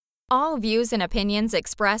All views and opinions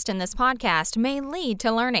expressed in this podcast may lead to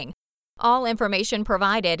learning. All information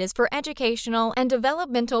provided is for educational and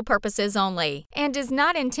developmental purposes only and is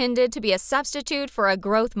not intended to be a substitute for a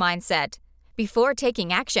growth mindset. Before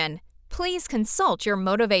taking action, please consult your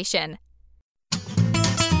motivation.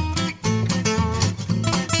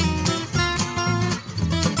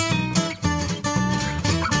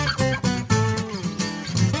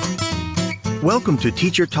 Welcome to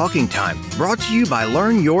Teacher Talking Time, brought to you by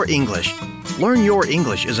Learn Your English. Learn Your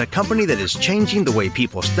English is a company that is changing the way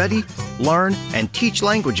people study, learn, and teach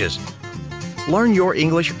languages. Learn Your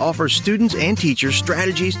English offers students and teachers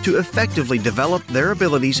strategies to effectively develop their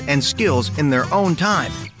abilities and skills in their own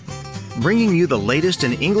time. Bringing you the latest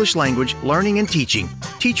in English language learning and teaching,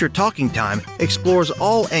 Teacher Talking Time explores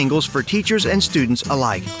all angles for teachers and students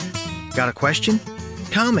alike. Got a question?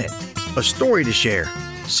 Comment? A story to share?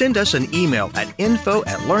 Send us an email at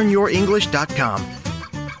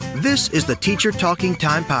info@learnyourenglish.com. This is the Teacher Talking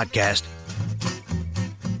Time podcast.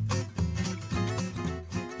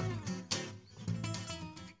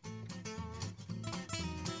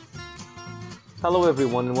 Hello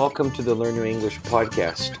everyone and welcome to the Learn Your English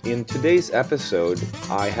podcast. In today's episode,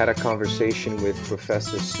 I had a conversation with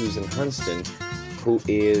Professor Susan Hunston, who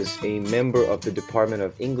is a member of the Department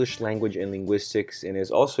of English Language and Linguistics and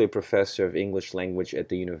is also a professor of English language at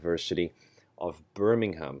the University of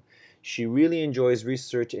Birmingham. She really enjoys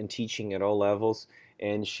research and teaching at all levels,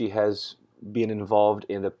 and she has been involved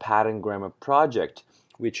in the Pattern Grammar Project,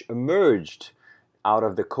 which emerged out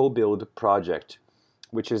of the CoBuild project,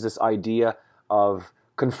 which is this idea of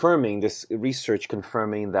this research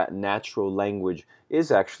confirming that natural language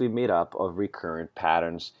is actually made up of recurrent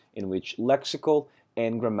patterns in which lexical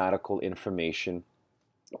and grammatical information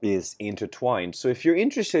is intertwined. So if you're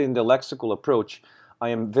interested in the lexical approach, I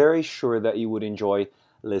am very sure that you would enjoy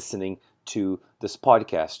listening to this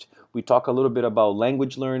podcast. We talk a little bit about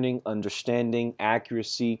language learning, understanding,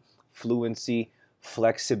 accuracy, fluency,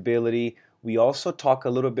 flexibility. We also talk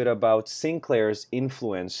a little bit about Sinclair's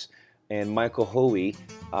influence and Michael Hoey,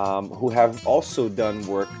 who have also done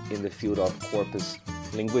work in the field of corpus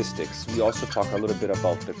linguistics. We also talk a little bit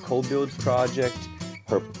about the CoBuild project,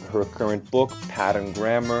 her current book, Pattern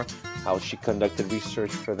Grammar, how she conducted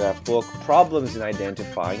research for that book, problems in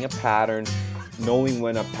identifying a pattern, knowing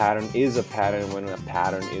when a pattern is a pattern, when a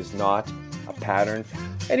pattern is not a pattern.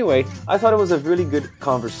 Anyway, I thought it was a really good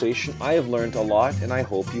conversation. I have learned a lot, and I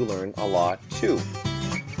hope you learn a lot too.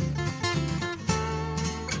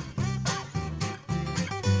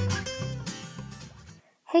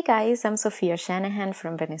 Hey guys, I'm Sophia Shanahan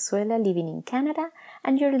from Venezuela, living in Canada,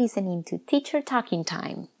 and you're listening to Teacher Talking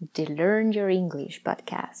Time, the Learn Your English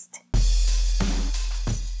podcast.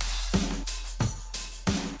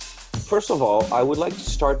 First of all, I would like to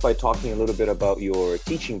start by talking a little bit about your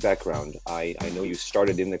teaching background. I know you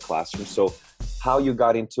started in the classroom, so how you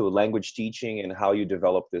got into language teaching and how you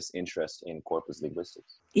developed this interest in corpus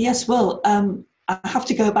linguistics. Yes, well, I have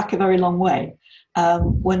to go back a very long way.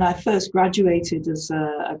 When I first graduated as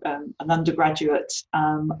an undergraduate,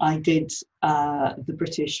 I did the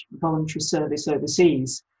British voluntary service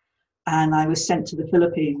overseas, and I was sent to the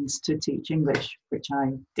Philippines to teach English, which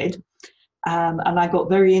I did. And I got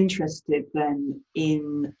very interested then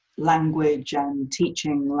in language and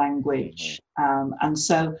teaching language. And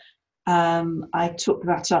so I took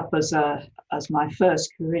that up as my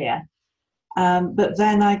first career. But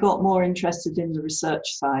then I got more interested in the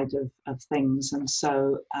research side of things. And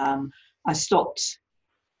so I stopped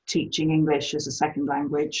teaching English as a second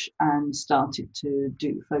language and started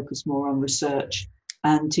to focus more on research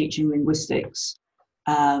and teaching linguistics.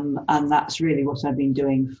 And that's really what I've been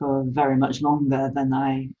doing for very much longer than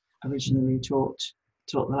I originally taught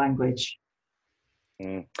the language.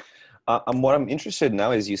 What I'm interested in now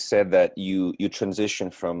is you said that you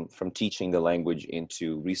transitioned from teaching the language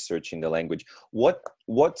into researching the language.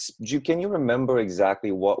 Can you remember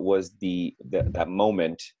exactly what was that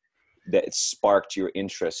moment that sparked your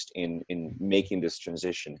interest in making this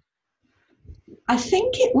transition? I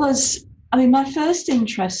think it was, my first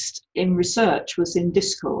interest in research was in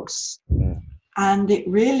discourse. And it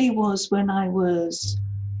really was when I was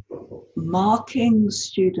marking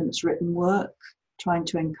students' written work, trying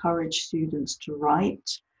to encourage students to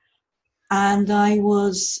write. And I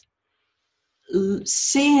was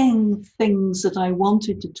seeing things that I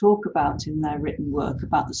wanted to talk about in their written work,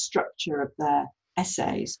 about the structure of their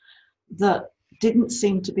essays, that didn't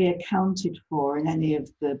seem to be accounted for in any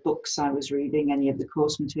of the books I was reading, any of the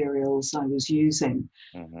course materials I was using.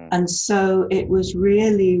 Mm-hmm. And so it was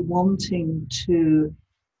really wanting to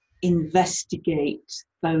investigate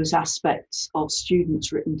those aspects of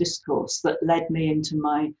students' written discourse that led me into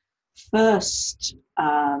my first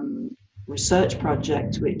research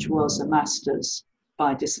project, which was a master's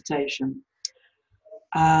by dissertation.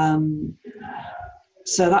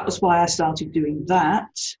 So that was why I started doing that.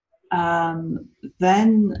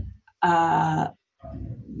 Then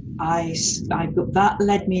that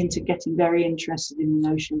led me into getting very interested in the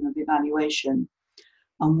notion of evaluation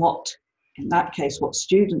and what, in that case, what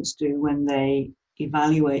students do when they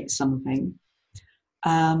evaluate something.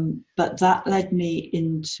 But that led me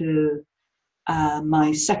into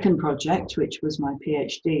my second project, which was my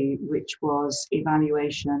PhD, which was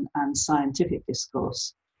evaluation and scientific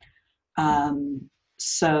discourse.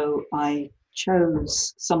 So I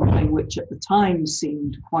chose something which at the time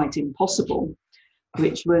seemed quite impossible,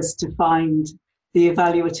 which was to find the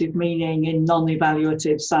evaluative meaning in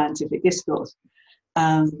non-evaluative scientific discourse.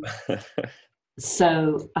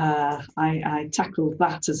 So I tackled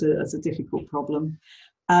that as a difficult problem.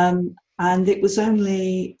 And it was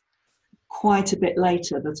only quite a bit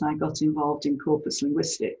later that I got involved in corpus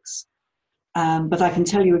linguistics. But I can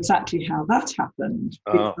tell you exactly how that happened.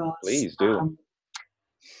 Because, please do.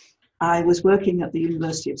 I was working at the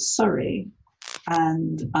University of Surrey,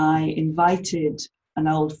 and I invited an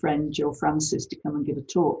old friend, Jill Francis, to come and give a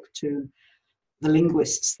talk to the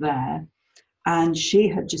linguists there. And she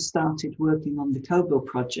had just started working on the COBIL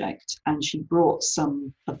project, and she brought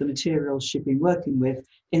some of the materials she'd been working with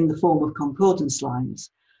in the form of concordance lines.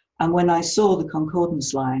 And when I saw the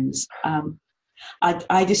concordance lines,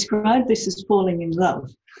 I described this as falling in love.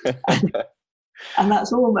 And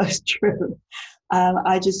that's almost true.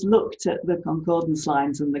 I just looked at the concordance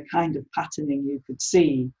lines and the kind of patterning you could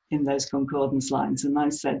see in those concordance lines, and I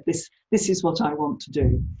said, this is what I want to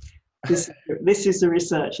do. This is the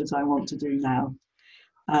research that I want to do now,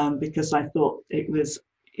 because I thought it was,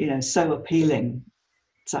 so appealing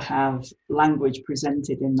to have language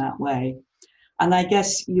presented in that way. And I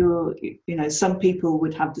guess some people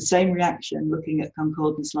would have the same reaction looking at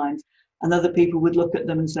concordance lines, and other people would look at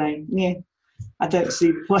them and say, yeah, I don't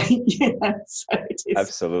see the point. So it is,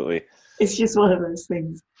 absolutely. It's just one of those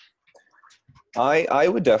things. I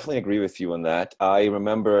would definitely agree with you on that. I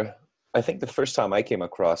remember, I think the first time I came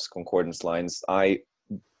across concordance lines,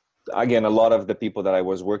 again, a lot of the people that I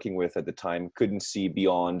was working with at the time couldn't see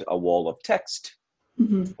beyond a wall of text,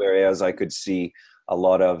 whereas I could see a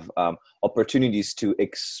lot of opportunities to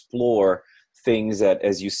explore things that,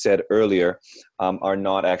 as you said earlier, are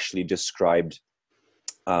not actually described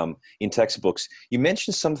in textbooks. You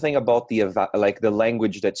mentioned something about the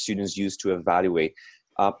language that students use to evaluate.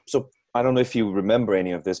 So I don't know if you remember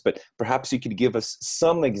any of this, but perhaps you could give us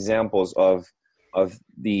some examples of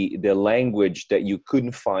the language that you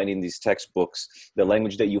couldn't find in these textbooks, the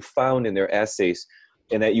language that you found in their essays,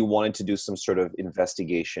 and that you wanted to do some sort of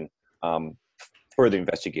investigation, further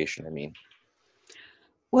investigation, I mean.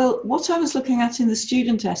 Well, what I was looking at in the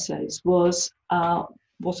student essays was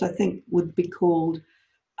what I think would be called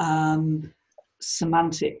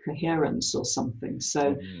semantic coherence or something.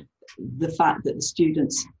 So the fact that the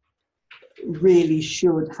students really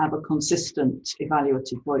should have a consistent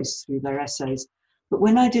evaluative voice through their essays. But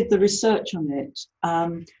when I did the research on it,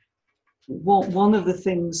 one of the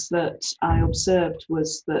things that I observed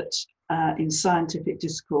was that in scientific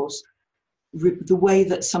discourse, the way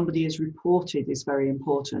that somebody is reported is very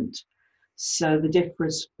important. So the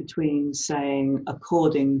difference between saying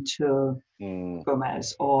according to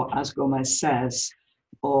Gomez, or as Gomez says,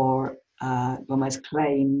 or Gomez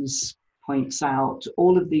claims, points out,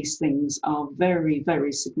 all of these things are very,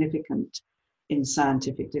 very significant in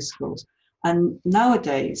scientific discourse. And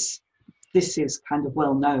nowadays, this is kind of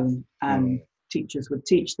well known, and teachers would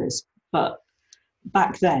teach this, but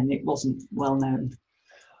back then it wasn't well known.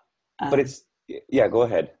 But it's, yeah, go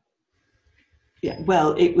ahead. Yeah,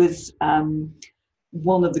 well, it was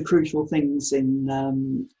one of the crucial things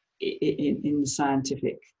in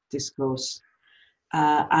scientific discourse.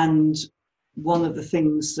 And one of the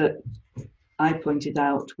things that I pointed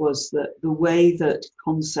out was that the way that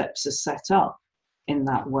concepts are set up in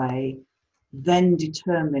that way then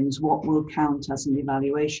determines what will count as an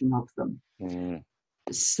evaluation of them.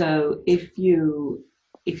 So if you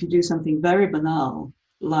do something very banal,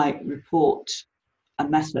 like report a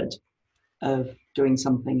method of doing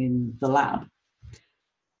something in the lab,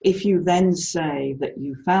 if you then say that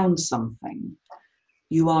you found something,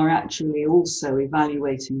 you are actually also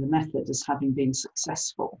evaluating the method as having been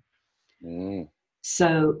successful.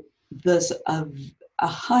 So there's a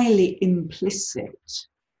highly implicit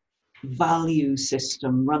value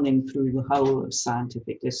system running through the whole of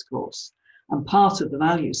scientific discourse. And part of the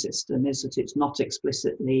value system is that it's not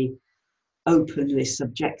explicitly, openly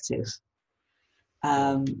subjective.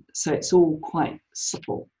 So it's all quite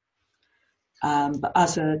subtle. But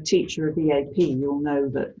as a teacher of EAP, you'll know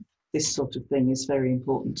that this sort of thing is very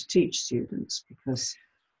important to teach students, because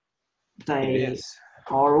they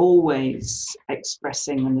are always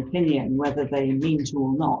expressing an opinion, whether they mean to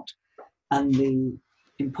or not. And the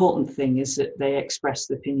important thing is that they express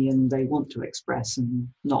the opinion they want to express and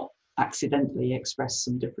not accidentally express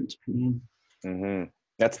some different opinion.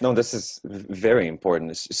 Mm-hmm. This is very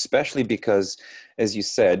important, especially because, as you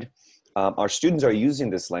said, our students are using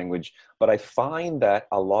this language, but I find that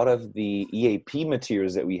a lot of the EAP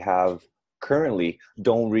materials that we have currently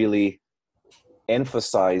don't really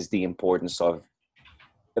emphasize the importance of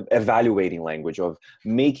evaluating language, of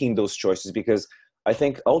making those choices, because I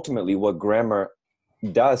think ultimately what grammar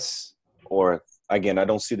does, or again, I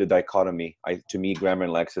don't see the dichotomy. To me, grammar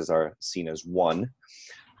and lexis are seen as one.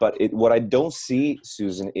 But what I don't see,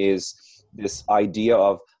 Susan, is this idea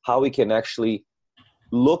of how we can actually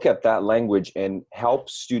look at that language and help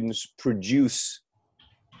students produce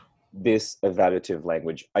this evaluative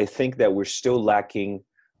language. I think that we're still lacking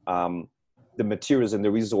the materials and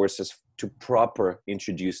the resources to proper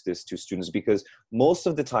introduce this to students, because most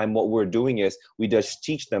of the time what we're doing is we just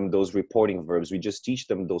teach them those reporting verbs. We just teach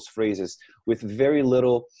them those phrases with very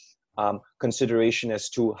little consideration as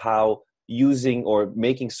to how using or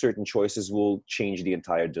making certain choices will change the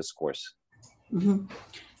entire discourse. Mm-hmm.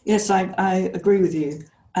 Yes, I agree with you.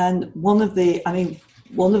 And one of the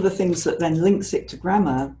things that then links it to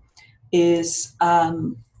grammar is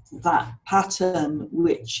that pattern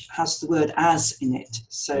which has the word as in it.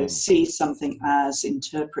 So see something as,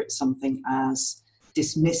 interpret something as,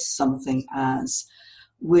 dismiss something as,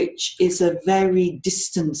 which is a very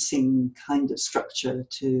distancing kind of structure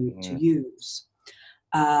to use.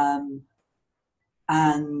 And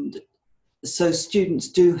so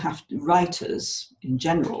students writers in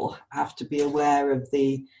general have to be aware of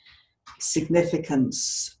the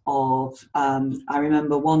significance of, I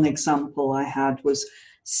remember one example I had was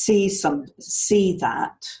see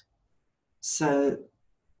that. So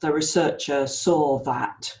the researcher saw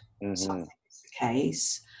that something is the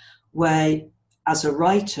case, where as a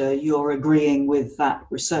writer, you're agreeing with that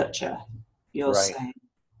researcher. You're saying,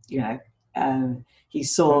 he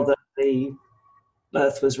saw that the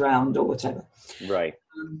Earth was round or whatever. Right.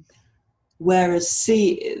 Whereas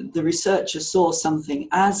the researcher saw something,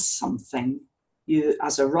 you,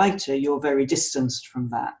 as a writer, you're very distanced from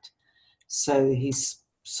that. So he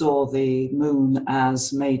saw the moon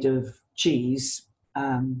as made of cheese.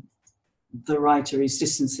 The writer is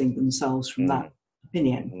distancing themselves from that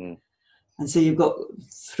opinion. And so you've got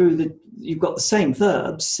the same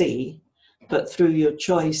verb, see, but through your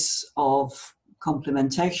choice of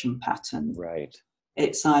complementation pattern,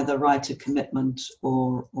 it's either writer commitment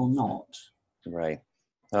or not. Right.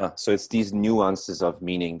 So it's these nuances of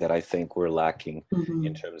meaning that I think we're lacking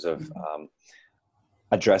in terms of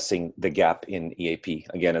addressing the gap in EAP.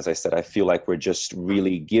 Again, as I said, I feel like we're just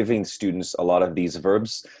really giving students a lot of these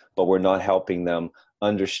verbs, but we're not helping them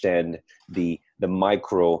understand the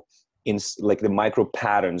micro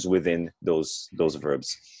patterns within those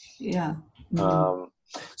verbs. Yeah.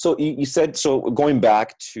 So you said, so going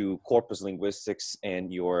back to corpus linguistics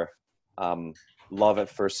and your love at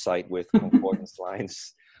first sight with concordance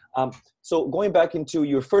lines. So going back into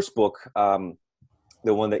your first book,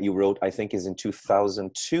 the one that you wrote, I think is in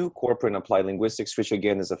 2002, Corpora and Applied Linguistics, which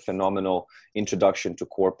again is a phenomenal introduction to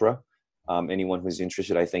corpora. Anyone who's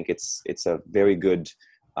interested, I think it's a very good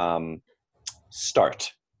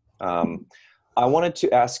start. I wanted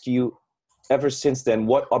to ask you, ever since then,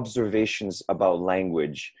 what observations about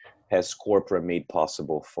language has corpora made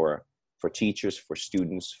possible for teachers, for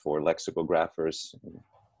students, for lexicographers?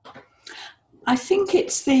 I think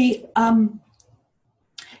it's the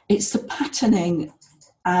patterning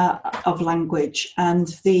of language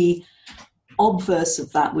and the obverse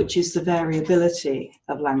of that, which is the variability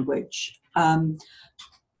of language.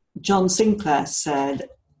 John Sinclair said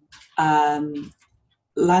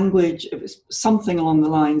language, it was something along the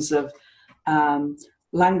lines of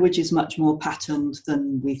language is much more patterned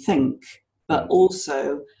than we think, but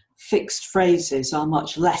also fixed phrases are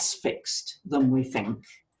much less fixed than we think.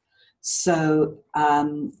 So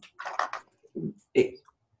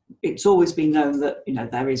it's always been known that,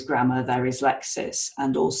 there is grammar, there is lexis,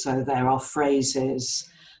 and also there are phrases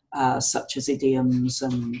such as idioms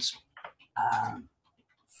and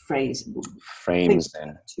frames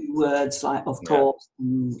and 2 words like of course,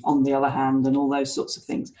 and on the other hand, and all those sorts of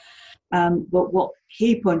things. But what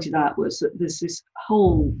he pointed out was that there's this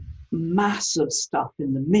whole mass of stuff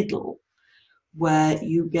in the middle where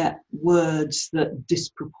you get words that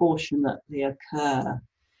disproportionately occur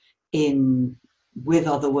with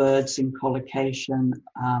other words in collocation,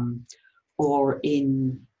 or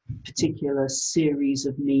in particular series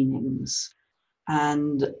of meanings.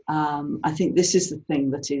 And I think this is the thing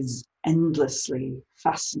that is endlessly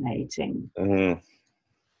fascinating. Mm-hmm.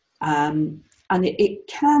 And it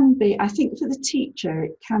can be, I think for the teacher,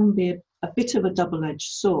 it can be a bit of a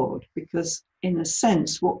double-edged sword, because in a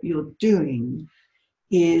sense, what you're doing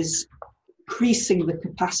is increasing the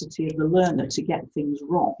capacity of the learner to get things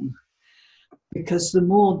wrong. Because the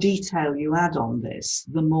more detail you add on this,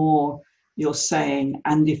 the more you're saying,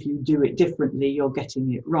 and if you do it differently, you're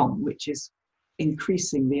getting it wrong, which is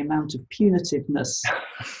increasing the amount of punitiveness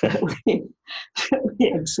that we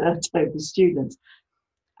exert over students.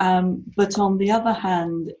 But on the other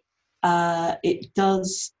hand, it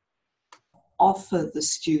does offer the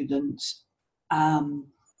student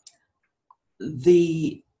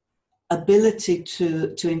the ability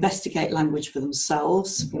to investigate language for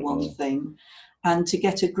themselves, for one thing, and to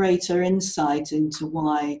get a greater insight into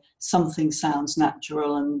why something sounds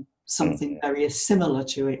natural and something very similar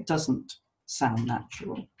to it doesn't sound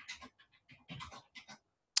natural.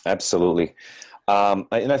 Absolutely.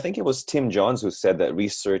 And I think it was Tim Johns who said that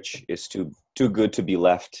research is too good to be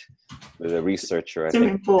left to the researcher. Too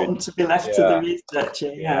important to be left to the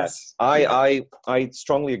researcher, yes. I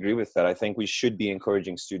strongly agree with that. I think we should be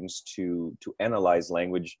encouraging students to analyze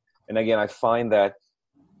language. And again, I find that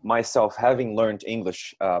myself, having learned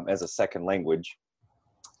English as a second language,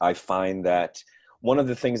 I find that one of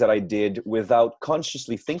the things that I did without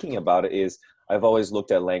consciously thinking about it is I've always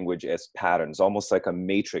looked at language as patterns, almost like a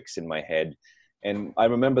matrix in my head. And I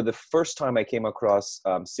remember the first time I came across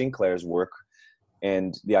Sinclair's work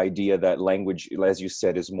and the idea that language, as you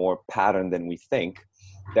said, is more pattern than we think.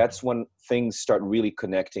 That's when things start really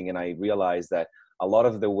connecting. And I realized that a lot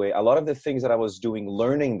of the things that I was doing,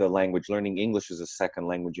 learning the language, learning English as a second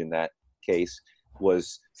language in that case,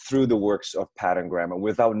 was through the works of pattern grammar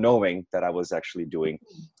without knowing that I was actually doing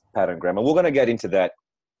pattern grammar. We're going to get into that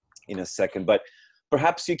in a second, but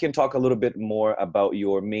perhaps you can talk a little bit more about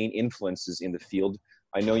your main influences in the field.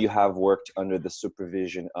 I know you have worked under the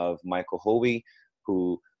supervision of Michael Hoey,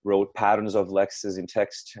 who wrote Patterns of Lexes in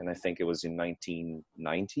Text, and I think it was in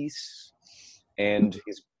 1990s. And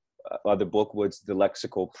his other book was The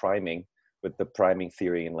Lexical Priming, with the priming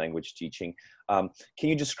theory in language teaching. Can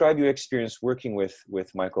you describe your experience working with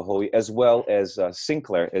Michael Hoey, as well as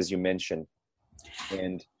Sinclair, as you mentioned?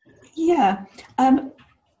 And yeah.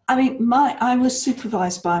 I mean, I was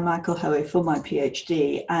supervised by Michael Hoey for my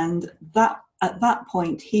PhD, and at that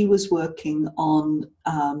point he was working on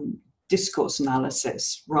discourse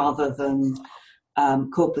analysis rather than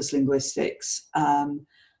corpus linguistics,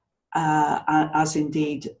 as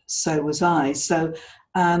indeed so was I. So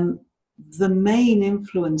the main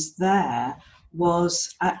influence there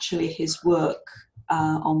was actually his work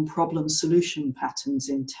on problem solution patterns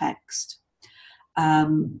in text.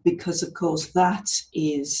 Because of course that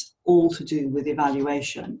is all to do with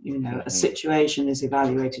evaluation. You know, a situation is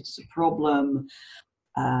evaluated as a problem,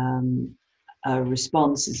 a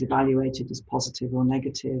response is evaluated as positive or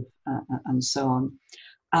negative, and so on.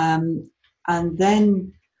 And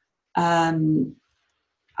then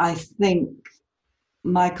I think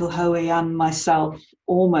Michael Hoey and myself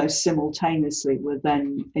almost simultaneously were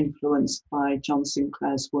then influenced by John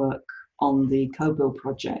Sinclair's work on the COBIL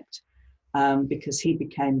project. Because he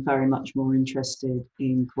became very much more interested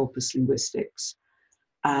in corpus linguistics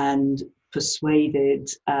and persuaded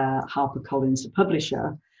HarperCollins, the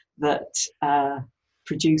publisher, that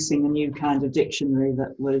producing a new kind of dictionary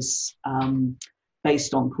that was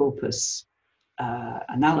based on corpus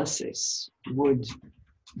analysis would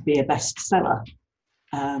be a bestseller,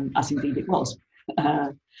 as indeed it was.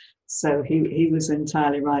 So he was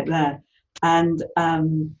entirely right there. And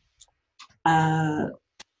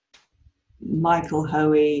Michael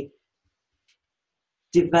Hoey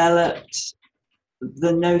developed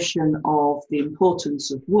the notion of the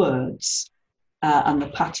importance of words and the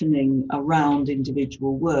patterning around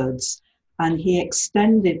individual words. And he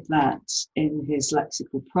extended that in his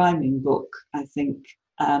lexical priming book, I think,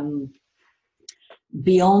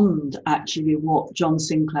 beyond actually what John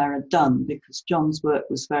Sinclair had done, because John's work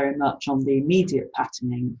was very much on the immediate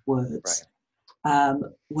patterning of words. Right.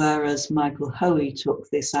 Whereas Michael Hoey took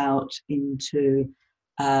this out into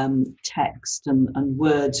text and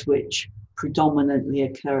words which predominantly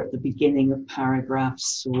occur at the beginning of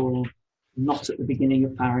paragraphs or not at the beginning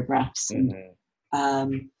of paragraphs. And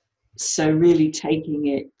so really taking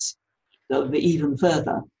it even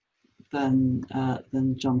further than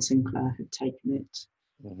John Sinclair had taken it.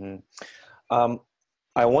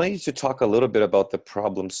 I want you to talk a little bit about the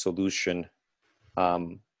problem solution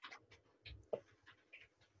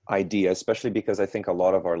idea, especially because I think a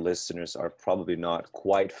lot of our listeners are probably not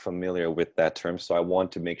quite familiar with that term. So I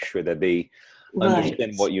want to make sure that they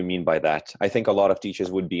understand what you mean by that. I think a lot of teachers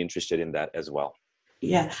would be interested in that as well.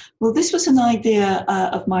 Yeah, well, this was an idea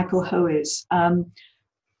of Michael Hoey's.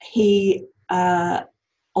 He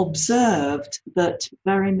observed that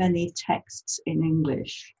very many texts in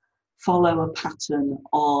English follow a pattern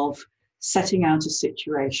of setting out a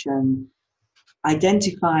situation,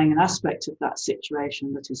 identifying an aspect of that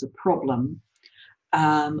situation that is a problem,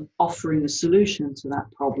 offering a solution to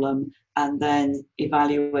that problem, and then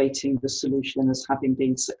evaluating the solution as having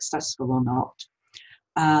been successful or not.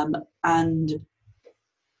 And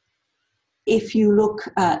if you look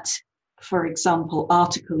at, for example,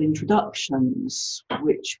 article introductions,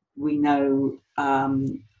 which we know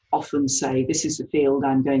often say, this is the field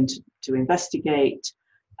I'm going to investigate,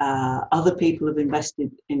 other people have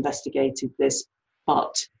investigated this,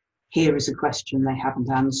 but here is a question they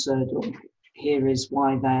haven't answered, or here is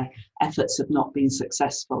why their efforts have not been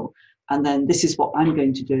successful, and then this is what I'm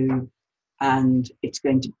going to do, and it's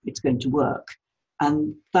going to work.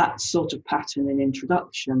 And that sort of pattern in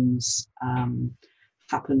introductions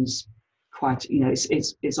happens quite,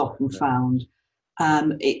 it's often found.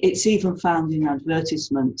 It's even found in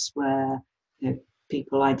advertisements where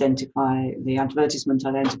people identify, the advertisement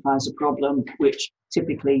identifies a problem which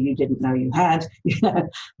typically you didn't know you had,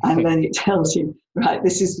 and then it tells you, right,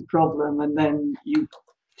 this is the problem, and then you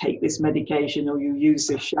take this medication, or you use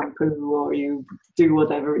this shampoo, or you do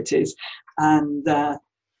whatever it is, and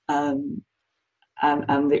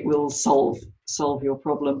it will solve your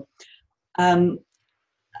problem.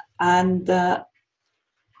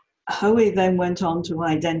 Hoey then went on to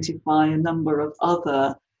identify a number of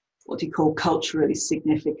other, what he called culturally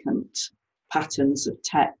significant patterns of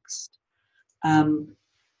text. And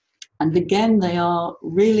again, they are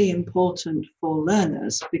really important for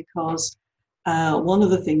learners, because one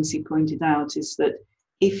of the things he pointed out is that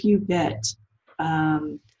if you get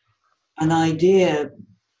an idea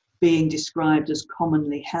being described as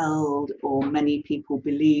commonly held, or many people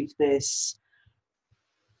believe this,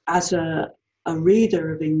 as a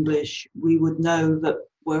reader of English, we would know that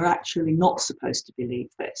we're actually not supposed to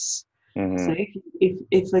believe this. Mm-hmm. So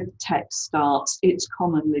if a text starts, it's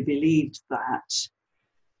commonly believed that,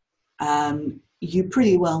 you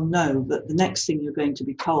pretty well know that the next thing you're going to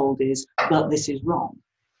be told is, but this is wrong.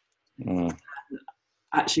 Mm.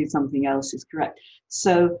 Actually, something else is correct.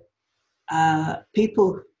 So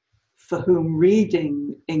people for whom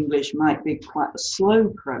reading English might be quite a slow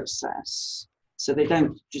process, so they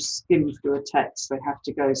don't just skim through a text, they have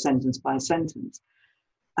to go sentence by sentence.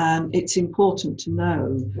 It's important to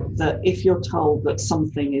know that if you're told that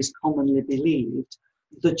something is commonly believed,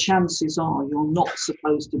 the chances are you're not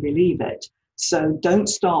supposed to believe it. So don't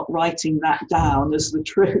start writing that down as the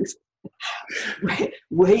truth.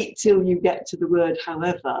 Wait till you get to the word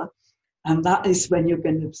however, and that is when you're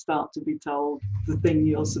going to start to be told the thing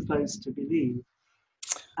you're supposed to believe.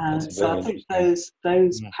 So I think those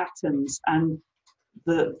patterns and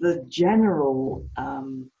the general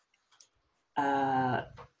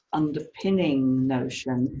underpinning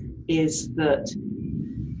notion is that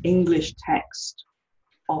English text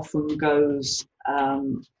often goes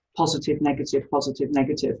positive, negative, positive,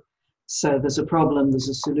 negative. So there's a problem, there's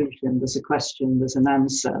a solution, there's a question, there's an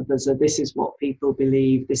answer, this is what people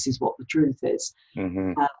believe, this is what the truth is.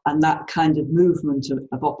 Mm-hmm. And that kind of movement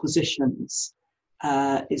of oppositions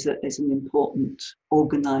is an important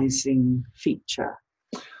organizing feature,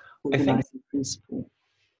 organizing principle.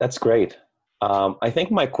 That's great. I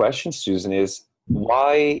think my question, Susan, is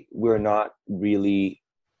why we're not really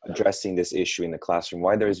addressing this issue in the classroom,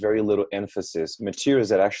 why there's very little emphasis, materials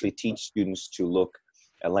that actually teach students to look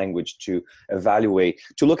at language, to evaluate,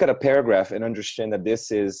 to look at a paragraph and understand that this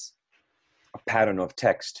is a pattern of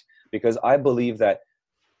text. Because I believe that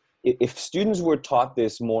if students were taught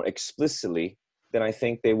this more explicitly, then I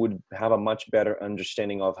think they would have a much better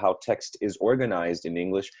understanding of how text is organized in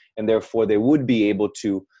English, and therefore they would be able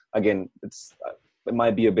to, again, it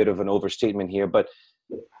might be a bit of an overstatement here, but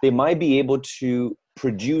they might be able to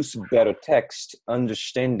produce better text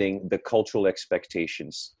understanding the cultural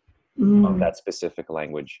expectations of that specific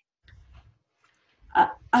language.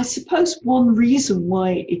 I suppose one reason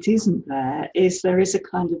why it isn't there is a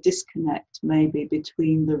kind of disconnect maybe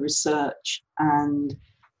between the research and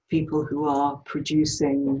people who are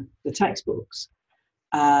producing the textbooks,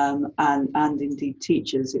 and indeed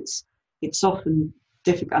teachers. It's often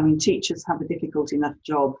difficult. I mean, teachers have a difficult enough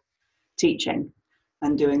job teaching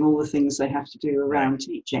and doing all the things they have to do around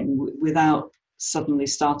teaching without suddenly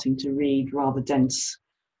starting to read rather dense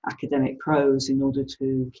academic prose in order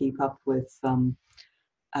to keep up with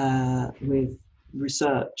with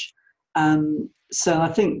research. So I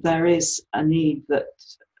think there is a need that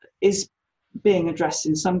is being addressed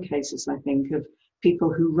in some cases, I think, of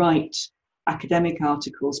people who write academic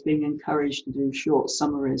articles being encouraged to do short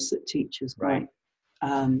summaries that teachers might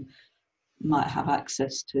have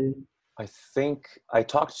access to. I think I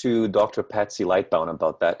talked to Dr. Patsy Lightbound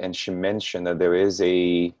about that, and she mentioned that there is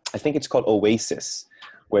I think it's called Oasis,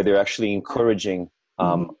 where they're actually encouraging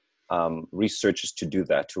researchers to do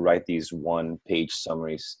that, to write these one-page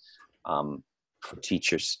summaries for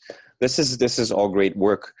teachers. This is all great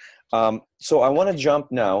work. So I want to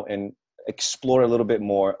jump now and explore a little bit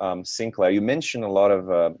more Sinclair. You mentioned a lot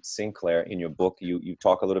of Sinclair in your book. You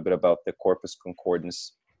talk a little bit about the Corpus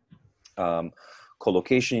Concordance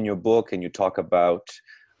collocation in your book, and you talk about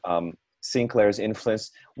Sinclair's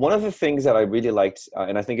influence. One of the things that I really liked,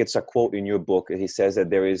 and I think it's a quote in your book, he says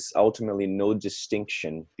that there is ultimately no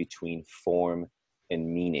distinction between form and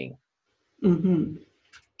meaning. Mm-hmm.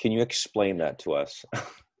 Can you explain that to us?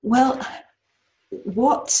 Well,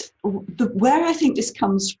 where I think this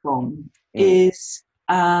comes from is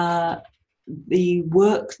the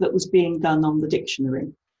work that was being done on the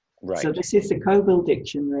dictionary. Right. So this is the Coville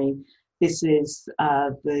Dictionary. This is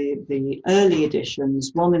the early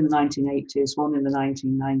editions, one in the 1980s, one in the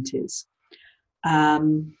 1990s.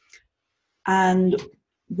 And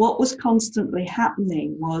what was constantly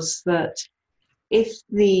happening was that if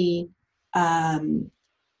the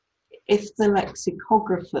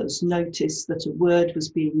lexicographers noticed that a word was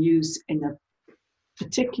being used in a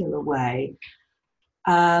particular way,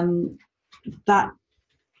 that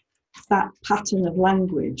pattern of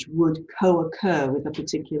language would co-occur with a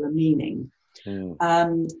particular meaning.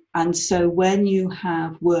 And so when you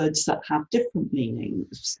have words that have different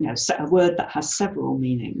meanings, a word that has several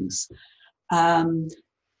meanings,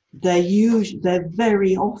 they're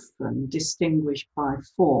very often distinguished by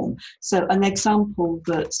form. So an example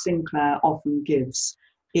that Sinclair often gives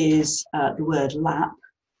is the word lap,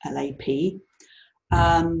 L-A-P,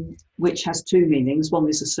 which has two meanings. One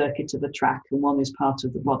is a circuit of the track and one is part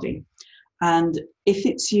of the body. And if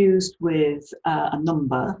it's used with a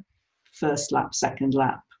number, first lap, second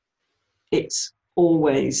lap, it's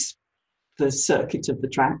always the circuit of the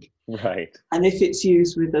track. Right. And if it's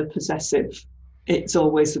used with a possessive, it's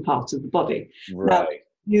always the part of the body. Right. Now,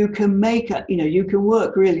 you can you can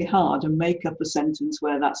work really hard and make up a sentence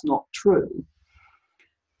where that's not true.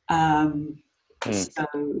 So,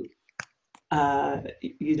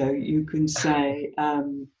 you can say,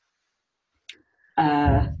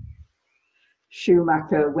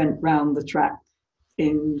 Schumacher went round the track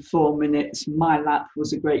in 4 minutes. My lap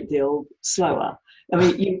was a great deal slower. I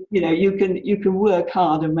mean, you can work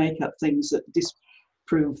hard and make up things that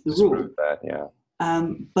disprove the rule. That, yeah.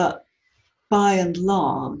 But by and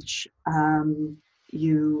large,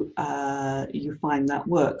 you find that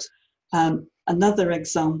works. Another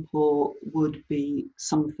example would be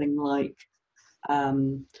something like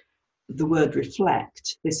the word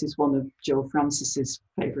reflect. This is one of Joe Francis's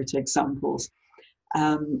favourite examples,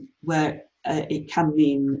 where it can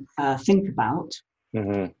mean think about,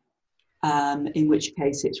 in which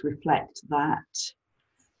case it's reflect that,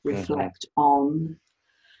 reflect on,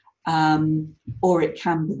 or it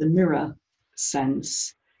can be the mirror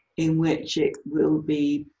sense, in which it will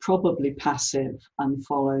be probably passive and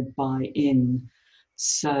followed by in.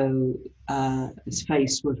 So his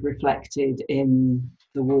face was reflected in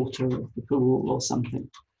the water of the pool or something.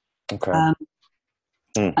 Okay.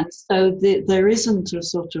 And so there isn't a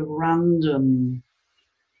sort of random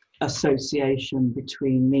association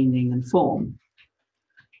between meaning and form.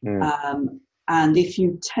 And if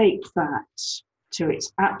you take that to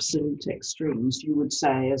its absolute extremes, you would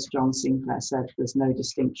say, as John Sinclair said, there's no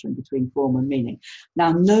distinction between form and meaning.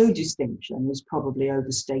 Now, no distinction is probably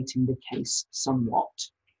overstating the case somewhat.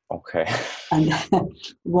 Okay. And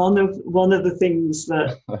one of the things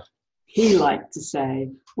that he liked to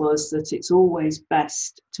say was that it's always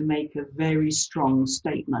best to make a very strong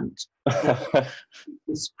statement that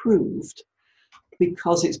is proved,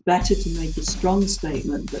 because it's better to make a strong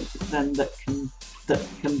statement that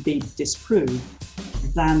can be disproved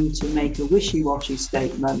than to make a wishy-washy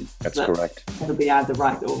statement. That's correct. It'll be either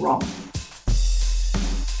right or wrong.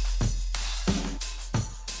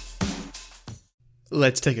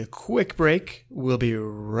 Let's take a quick break. We'll be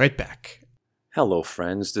right back. Hello,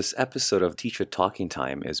 friends. This episode of Teacher Talking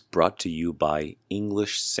Time is brought to you by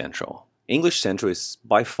English Central. English Central is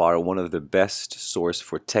by far one of the best source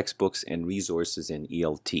for textbooks and resources in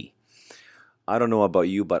ELT. I don't know about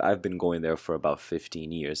you, but I've been going there for about 15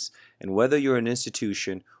 years. And whether you're an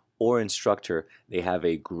institution or instructor, they have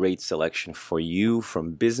a great selection for you,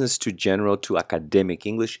 from business to general to academic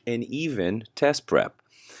English and even test prep.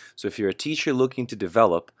 So if you're a teacher looking to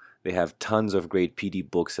develop, they have tons of great PD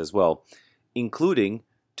books as well, including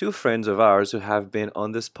two friends of ours who have been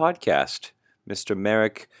on this podcast, Mr.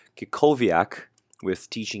 Marek Kikowiak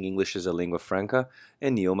with Teaching English as a Lingua Franca,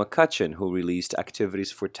 and Neil McCutcheon, who released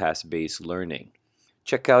Activities for Task-Based Learning.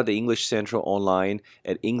 Check out the English Central online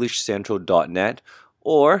at englishcentral.net,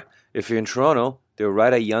 or if you're in Toronto, they're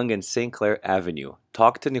right at Yonge and St. Clair Avenue.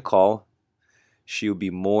 Talk to Nicole. She'll be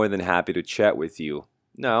more than happy to chat with you.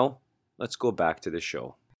 Now, let's go back to the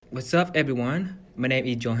show. What's up, everyone? My name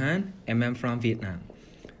is Johan, and I'm from Vietnam.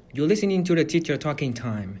 You're listening to the Teacher Talking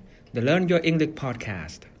Time, the Learn Your English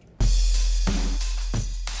podcast.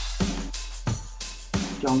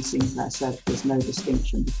 John Sinclair said there's no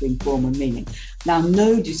distinction between form and meaning. Now,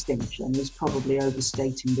 no distinction is probably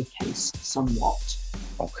overstating the case somewhat.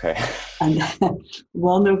 Okay. And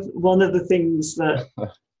one of the things that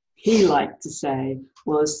he liked to say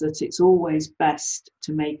was that it's always best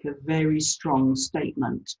to make a very strong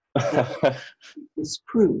statement that is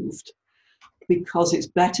proved, because it's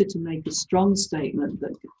better to make a strong statement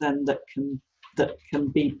that can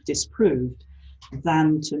be disproved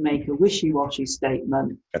than to make a wishy-washy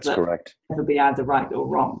statement. That's correct. It'll be either right or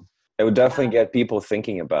wrong. It would definitely get people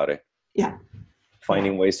thinking about it. Yeah.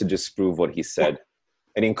 Finding ways to disprove what he said. Yeah.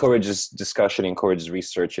 It encourages discussion, encourages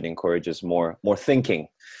research, it encourages more thinking.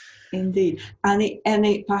 Indeed. And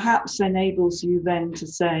it perhaps enables you then to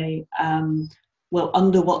say, well,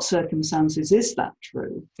 under what circumstances is that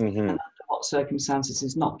true? Mm-hmm. And under what circumstances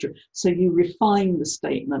is not true? So you refine the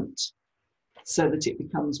statement so that it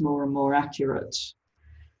becomes more and more accurate.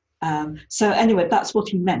 So anyway, that's what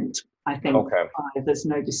he meant, I think. Okay. There's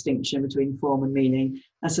no distinction between form and meaning.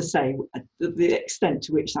 As I say, the extent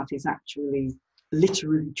to which that is actually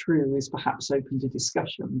literally true is perhaps open to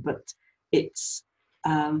discussion, but it's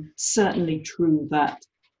certainly true that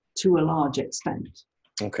to a large extent.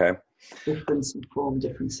 Okay. Difference in form,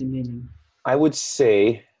 difference in meaning. I would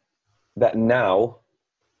say that now,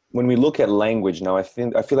 when we look at language now, I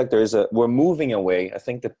feel like we're moving away. I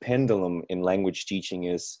think the pendulum in language teaching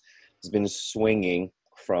has been swinging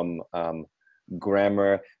from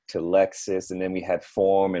grammar to lexis, and then we had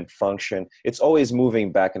form and function. It's always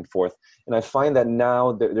moving back and forth. And I find that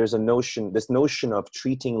now there's this notion of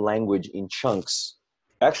treating language in chunks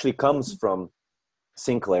actually comes from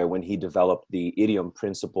Sinclair when he developed the idiom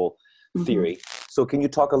principle theory. Mm-hmm. So can you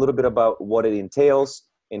talk a little bit about what it entails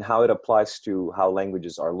and how it applies to how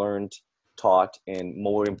languages are learned, taught, and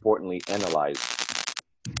more importantly, analyzed?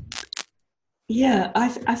 Yeah,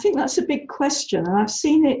 I think that's a big question, and I've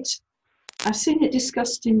seen it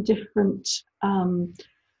discussed in different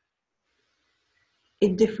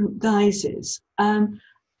guises.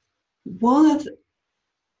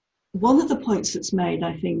 One of the points that's made,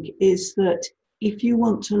 I think, is that if you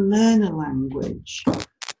want to learn a language,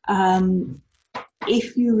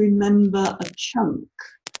 if you remember a chunk,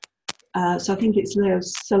 so I think it's Leo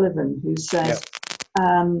Sullivan who says,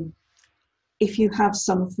 if you have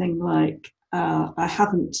something like, I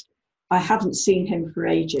haven't seen him for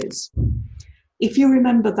ages. If you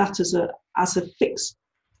remember that as a fixed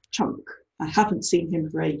chunk, I haven't seen him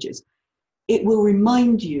for ages, it will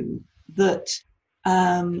remind you that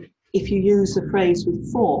if you use a phrase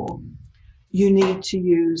with for, you need to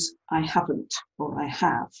use I haven't or I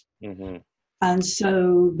have. Mm-hmm. And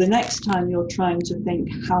so the next time you're trying to think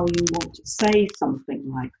how you want to say something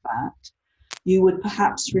like that, you would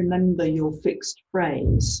perhaps remember your fixed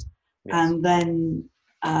phrase. Yes. And then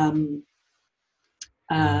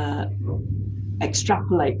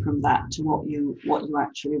extrapolate from that to what you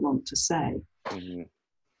actually want to say. Mm-hmm.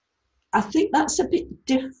 I think that's a bit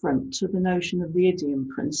different to the notion of the idiom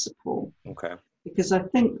principle. Okay. Because I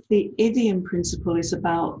think the idiom principle is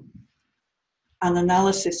about an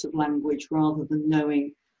analysis of language rather than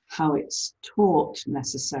knowing how it's taught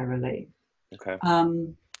necessarily. Okay.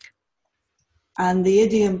 And the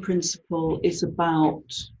idiom principle is about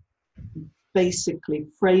basically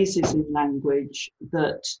phrases in language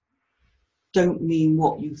that don't mean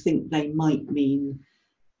what you think they might mean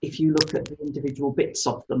if you look at the individual bits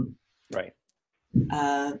of them. Right.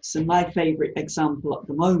 So my favorite example at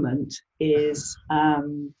the moment is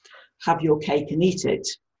have your cake and eat it,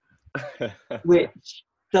 which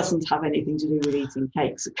doesn't have anything to do with eating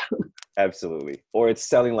cakes. Absolutely. Or it's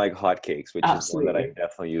selling like hotcakes, which is one that I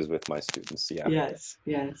definitely use with my students. Yeah. Yes,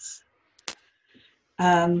 yes.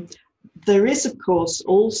 There is, of course,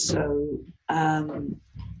 also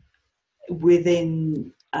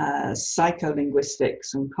within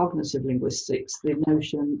psycholinguistics and cognitive linguistics, the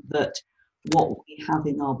notion that what we have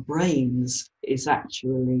in our brains is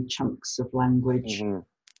actually chunks of language,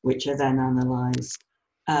 which are then analysed,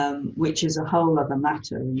 which is a whole other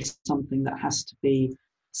matter and something that has to be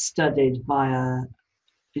studied via,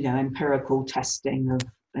 empirical testing of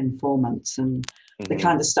informants and the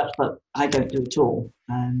kind of stuff that I don't do at all.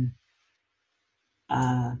 I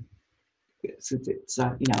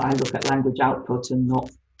look at language output and not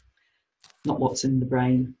what's in the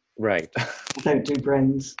brain. Right. I don't do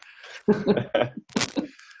brains.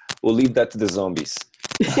 We'll leave that to the zombies.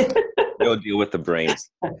 They'll deal with the brains.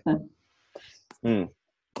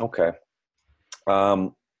 Okay.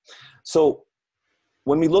 So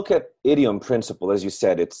when we look at idiom principle, as you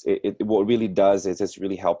said, what it really does is it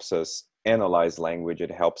really helps us analyze language.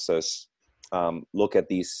 It helps us look at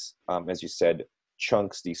these, as you said,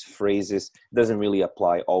 chunks, these phrases. It doesn't really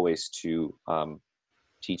apply always to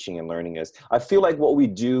teaching and learning. As I feel like what we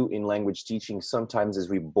do in language teaching sometimes is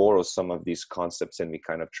we borrow some of these concepts and we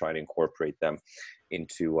kind of try to incorporate them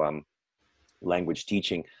into language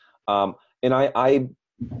teaching. And I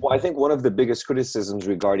think one of the biggest criticisms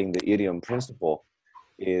regarding the idiom principle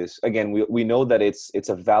is, again, we know that it's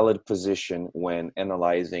a valid position when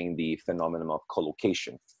analyzing the phenomenon of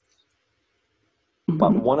collocation.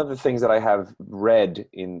 But one of the things that I have read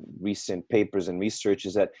in recent papers and research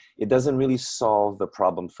is that it doesn't really solve the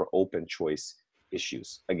problem for open choice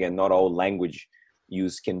issues. Again, not all language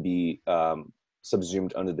use can be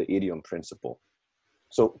subsumed under the idiom principle.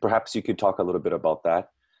 So perhaps you could talk a little bit about that.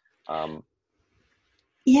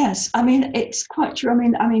 Yes, I mean, it's quite true. I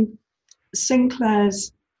mean,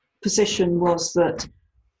 Sinclair's position was that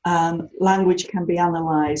language can be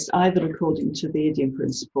analysed either according to the idiom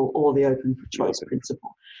principle or the open choice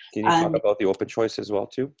principle. Can you talk about the open choice as well,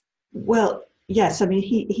 too? Well, yes. I mean,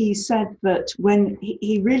 he said that when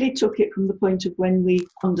he really took it from the point of when we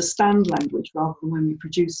understand language rather than when we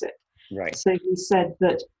produce it. Right. So he said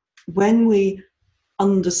that when we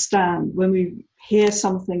understand, when we hear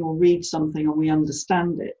something or read something and we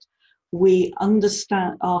understand it,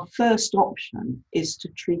 our first option is to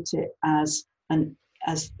treat it as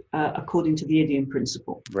according to the idiom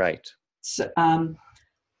principle. Right. So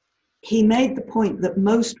he made the point that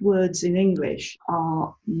most words in English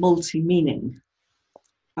are multi-meaning,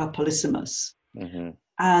 are polysemous.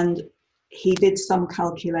 And he did some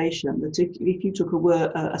calculation that if you took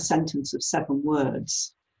a sentence of 7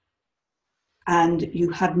 words and you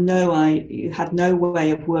had no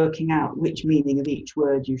way of working out which meaning of each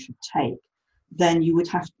word you should take, then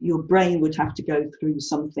your brain would have to go through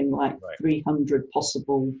something like 300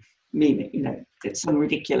 possible meaning. It's some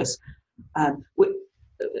ridiculous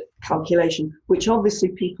calculation, which obviously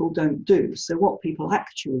people don't do. So what people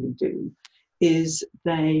actually do is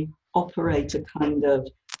they operate a kind of,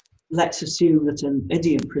 let's assume that an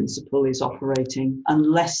idiom principle is operating,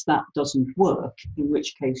 unless that doesn't work, in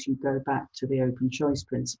which case you go back to the open choice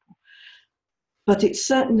principle. But it's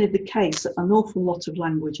certainly the case that an awful lot of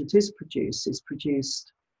language that is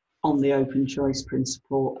produced on the open choice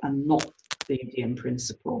principle and not the idiom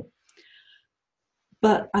principle.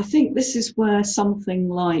 But I think this is where something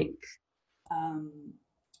like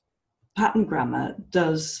pattern grammar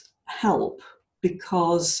does help,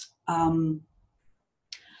 because a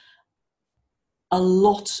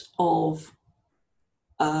lot of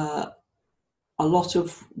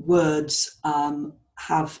words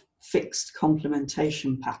have fixed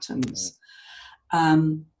complementation patterns.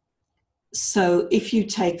 So if you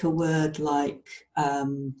take a word like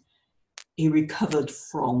he recovered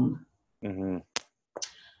from,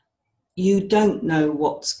 you don't know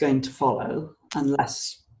what's going to follow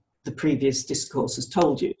unless the previous discourse has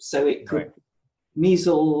told you. So it could be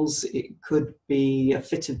measles, it could be a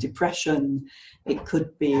fit of depression, it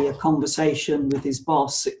could be a conversation with his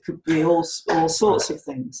boss, it could be all sorts of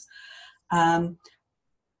things.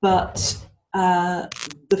 But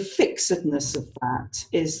the fixedness of that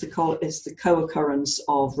is the co-occurrence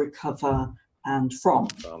of recover and from.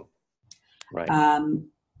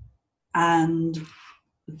 And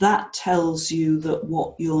that tells you that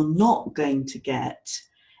what you're not going to get,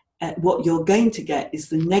 what you're going to get is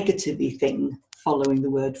the negative-y thing following the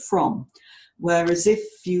word from. Whereas if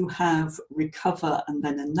you have recover and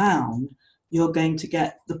then a noun, you're going to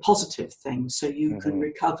get the positive thing. So you can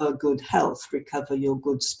recover good health, recover your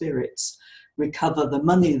good spirits, recover the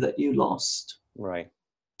money that you lost. Right.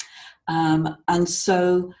 And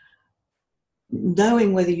so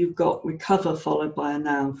knowing whether you've got recover followed by a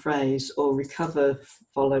noun phrase or recover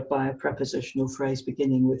followed by a prepositional phrase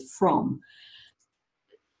beginning with from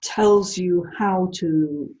tells you how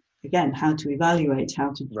to evaluate,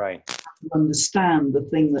 how to understand the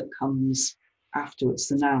thing that comes afterwards,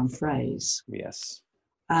 the noun phrase. Yes.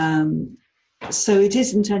 So it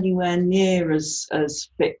isn't anywhere near as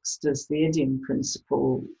fixed as the idiom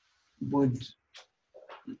principle would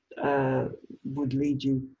lead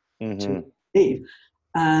you to believe.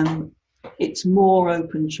 It's more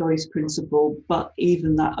open choice principle, but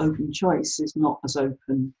even that open choice is not as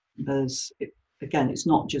open as again, it's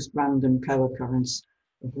not just random co-occurrence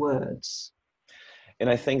of words. And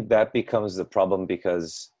I think that becomes the problem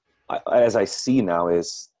because, as I see now,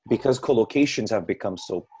 is because collocations have become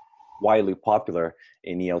so widely popular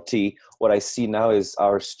in ELT, what I see now is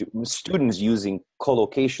our students using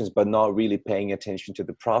collocations, but not really paying attention to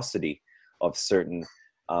the prosody of certain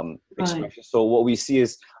expressions. Right. So what we see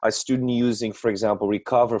is a student using, for example,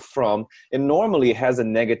 recover from, and normally it has a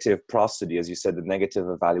negative prosody, as you said, the negative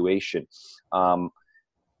evaluation. And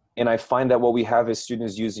I find that what we have is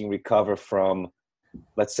students using recover from,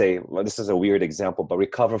 let's say, well, this is a weird example, but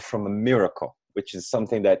recover from a miracle, which is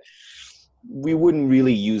something that we wouldn't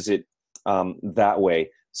really use it that way.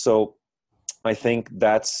 So I think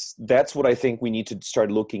that's what I think we need to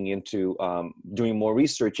start looking into, doing more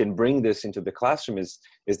research and bring this into the classroom is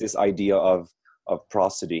this idea of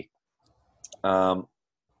prosody. So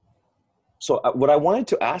what I wanted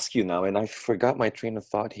to ask you now, and I forgot my train of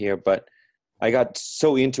thought here, but I got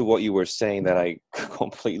so into what you were saying that I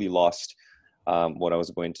completely lost what I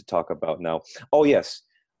was going to talk about now. Oh yes.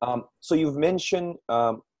 So you've mentioned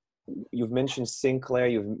Sinclair.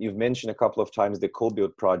 You've mentioned a couple of times the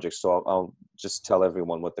CoBuild project. So I'll just tell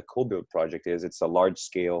everyone what the CoBuild project is. It's a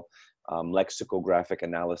large-scale lexicographic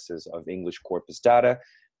analysis of English corpus data.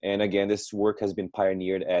 And again, this work has been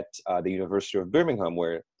pioneered at the University of Birmingham,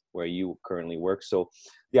 where you currently work. So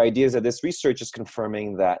the idea is that this research is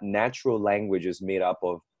confirming that natural language is made up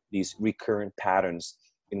of these recurrent patterns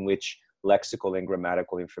in which lexical and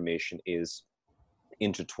grammatical information is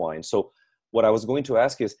intertwined. So what I was going to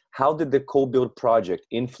ask is, how did the CoBuild project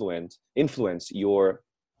influence your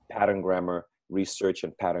pattern grammar research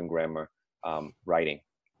and pattern grammar writing?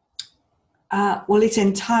 Well, it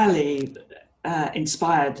entirely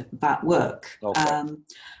inspired that work. Okay.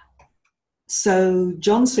 So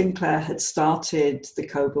John Sinclair had started the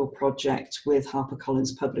CoBuild project with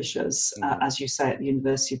HarperCollins Publishers, as you say, at the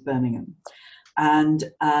University of Birmingham. And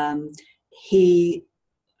he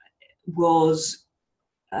was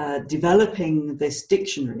developing this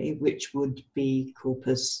dictionary, which would be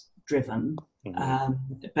corpus driven,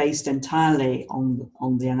 based entirely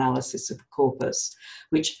on the analysis of corpus,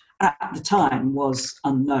 which at the time was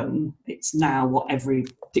unknown. It's now what every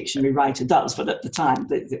dictionary writer does, but at the time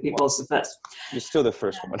it was the first. You're still the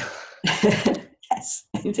first one. Yes,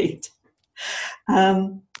 indeed.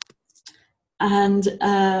 And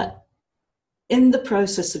in the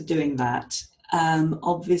process of doing that,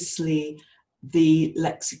 obviously the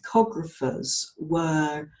lexicographers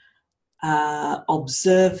were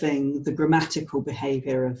observing the grammatical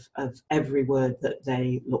behaviour of every word that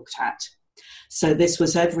they looked at. So this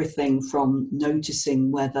was everything from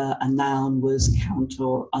noticing whether a noun was count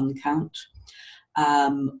or uncount,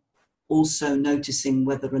 also noticing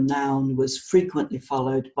whether a noun was frequently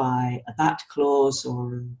followed by a that clause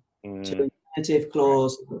or to infinitive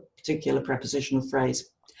clause, or a particular prepositional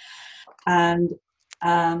phrase. And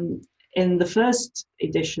in the first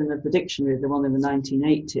edition of the dictionary, the one in the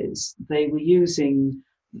 1980s, they were using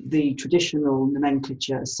the traditional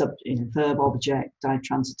nomenclature, verb, object,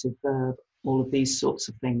 ditransitive verb, all of these sorts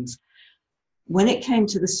of things. When it came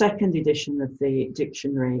to the second edition of the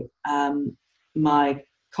dictionary, my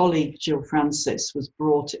colleague Jill Francis was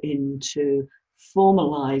brought in to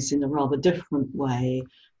formalise in a rather different way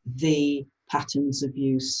the patterns of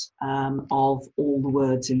use of all the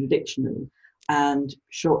words in the dictionary. And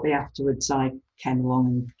shortly afterwards, I came along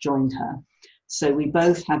and joined her. So we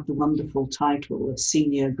both had the wonderful title of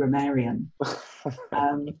senior grammarian,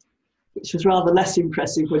 which was rather less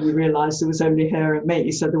impressive when you realise there was only her and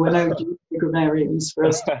me. So there were no junior grammarians for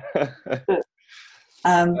us.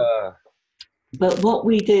 But what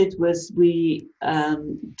we did was we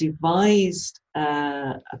devised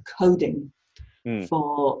a coding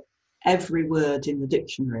for every word in the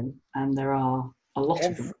dictionary, and there are a lot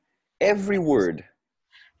of them. Every word?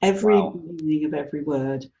 Every meaning of every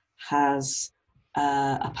word has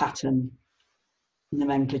a pattern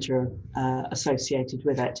nomenclature associated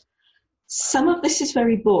with it. Some of this is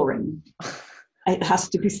very boring, it has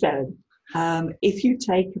to be said. If you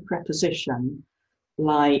take a preposition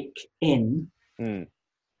like in, the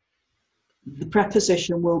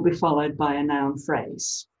preposition will be followed by a noun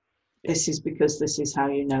phrase. This is because this is how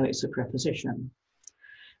you know it's a preposition.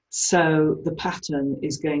 So the pattern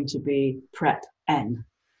is going to be prep N,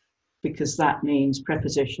 because that means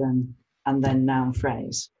preposition and then noun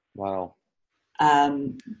phrase. Wow.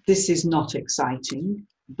 This is not exciting,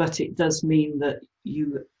 but it does mean that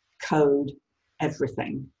you code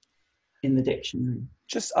everything in the dictionary.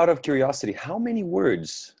 Just out of curiosity, how many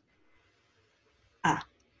words? I'd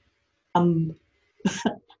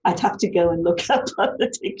have to go and look up on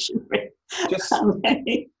the dictionary. Just How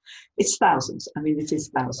many? It's thousands. I mean, it is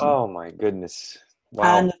thousands. oh my goodness!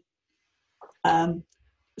 Wow. And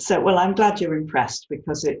well, I'm glad you're impressed,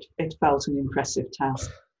 because it felt an impressive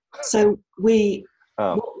task. So what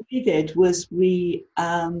we did was we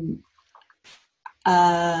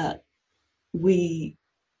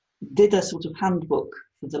did a sort of handbook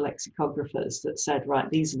for the lexicographers that said, right,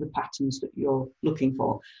 these are the patterns that you're looking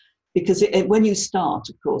for. Because when you start,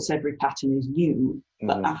 of course, every pattern is new,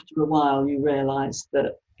 but after a while you realize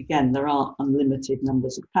that, again, there aren't unlimited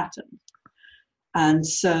numbers of patterns. And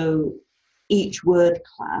so each word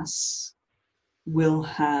class will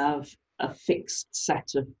have a fixed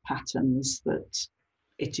set of patterns that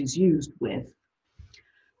it is used with.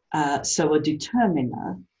 So a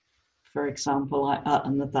determiner, for example, like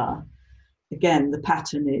and the, again, the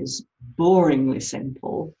pattern is boringly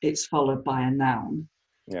simple. It's followed by a noun.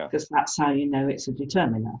 Yeah. Because that's how you know it's a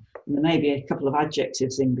determiner. And there may be a couple of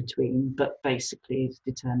adjectives in between, but basically it's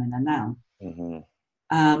determiner noun.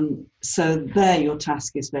 So there your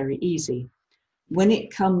task is very easy. When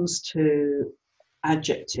it comes to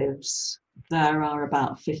adjectives, there are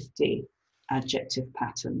about 50 adjective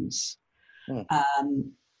patterns.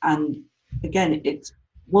 And again,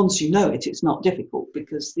 once you know it, it's not difficult,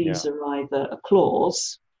 because these are either a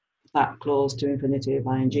clause, that clause to infinitive,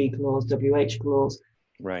 ing clause, wh clause,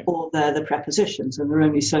 Right. or they're the prepositions, and there are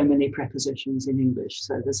only so many prepositions in English.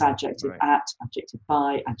 So there's adjective at, adjective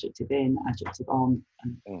by, adjective in, adjective on,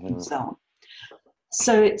 and so on.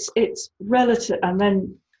 So it's relative, and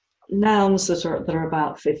then nouns that are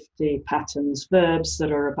about 50 patterns, verbs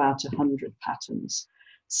that are about 100 patterns.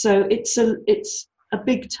 So it's a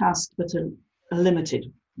big task, but a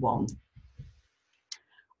limited one.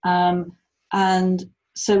 And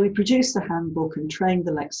so we produced the handbook and trained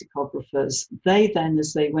the lexicographers. They then,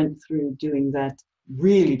 as they went through doing their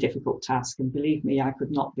really difficult task, and believe me, I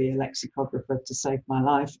could not be a lexicographer to save my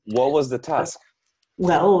life. What was the task?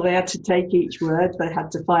 Well, they had to take each word, they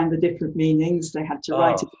had to find the different meanings, they had to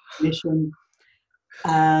write a definition,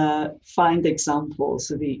 find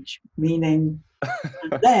examples of each meaning,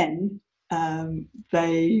 and then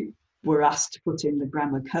they were asked to put in the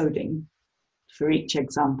grammar coding for each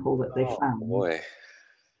example that they found. Boy.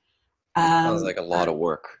 Sounds like a lot of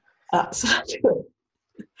work. There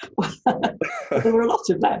were a lot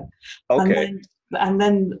of them. Okay. And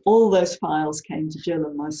then all those files came to Jill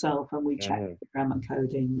and myself, and we checked the grammar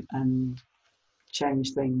coding and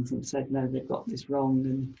changed things and said, no, they've got this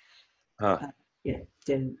wrong. And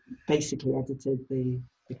basically edited the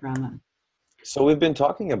grammar. So we've been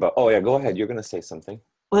talking about, go ahead. You're going to say something.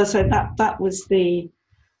 Well, so that was the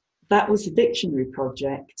dictionary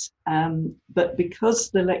project, but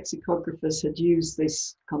because the lexicographers had used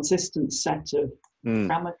this consistent set of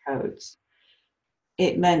grammar codes,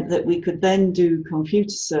 it meant that we could then do computer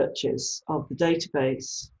searches of the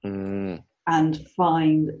database and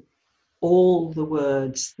find all the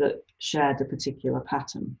words that shared a particular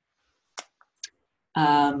pattern.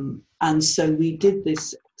 And so we did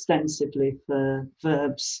this extensively for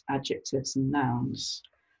verbs, adjectives, and nouns,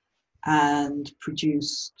 and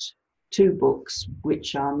produced 2 books,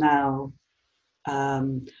 which are now,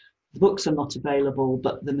 the books are not available,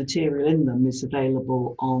 but the material in them is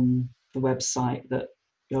available on the website that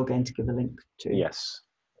you're going to give a link to. Yes,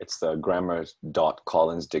 it's the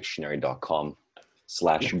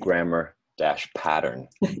grammar.collinsdictionary.com/grammar-pattern.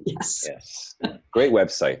 Yes. Yes. Great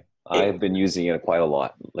website. I've been using it quite a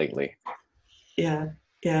lot lately. Yeah.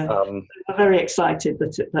 I'm very excited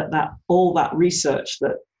that all that research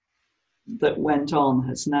that went on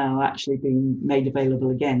has now actually been made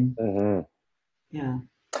available again. Yeah.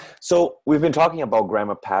 So we've been talking about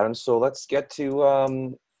grammar patterns. So let's get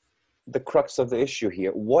to the crux of the issue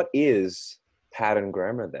here. What is pattern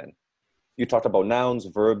grammar then? You talked about nouns,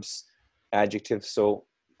 verbs, adjectives. So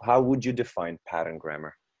how would you define pattern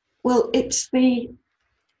grammar? Well, it's the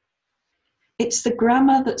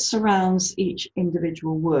grammar that surrounds each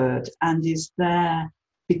individual word and is there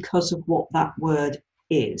because of what that word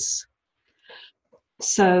is.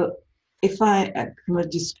 So if I can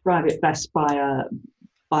describe it best by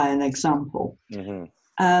an example,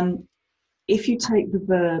 if you take the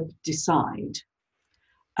verb decide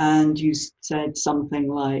and you said something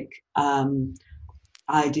like,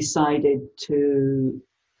 I decided to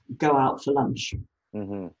go out for lunch.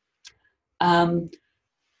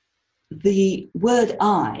 The word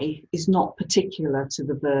I is not particular to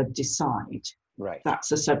the verb decide. Right.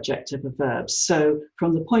 that's a subject of a verb. So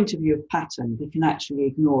from the point of view of pattern, we can actually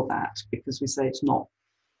ignore that because we say it's not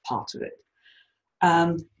part of it.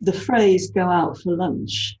 The phrase "go out for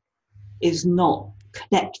lunch" is not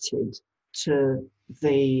connected to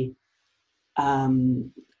the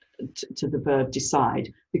verb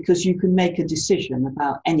decide, because you can make a decision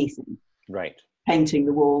about anything. Right. Painting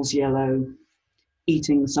the walls yellow,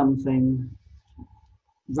 eating something,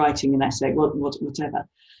 writing an essay, whatever.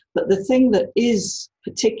 But the thing that is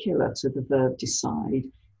particular to the verb decide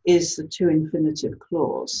is the to infinitive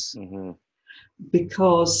clause,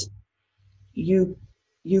 because you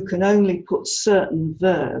can only put certain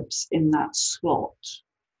verbs in that slot.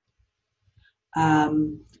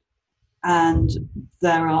 And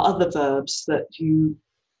there are other verbs that you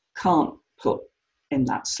can't put in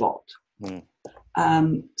that slot.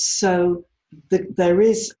 So there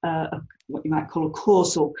is what you might call a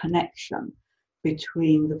causal connection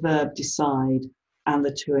between the verb decide and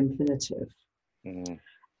the to infinitive.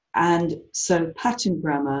 And so pattern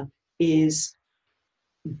grammar is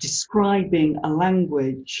describing a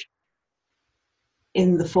language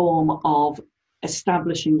in the form of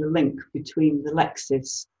establishing the link between the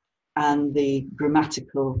lexis and the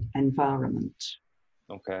grammatical environment.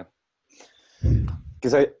 Okay.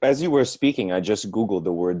 Because as you were speaking, I just Googled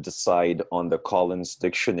the word decide on the Collins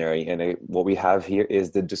Dictionary, and what we have here is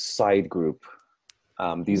the decide group.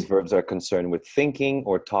 These verbs are concerned with thinking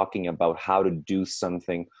or talking about how to do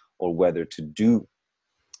something or whether to do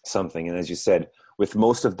something. And as you said, with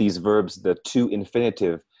most of these verbs, the to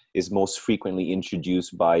infinitive is most frequently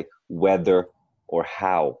introduced by whether or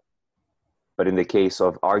how. But in the case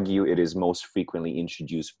of argue, it is most frequently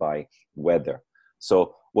introduced by whether.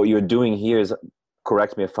 So what you're doing here is,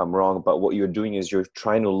 correct me if I'm wrong, but what you're doing is you're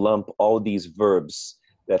trying to lump all these verbs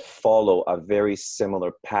that follow a very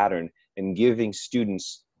similar pattern and giving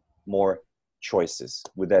students more choices.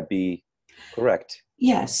 Would that be correct?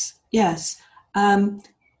 Yes.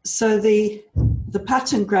 So the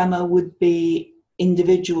pattern grammar would be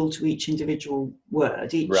individual to each individual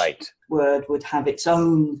word. Each word would have its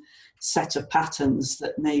own set of patterns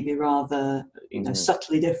that may be rather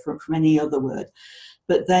subtly different from any other word.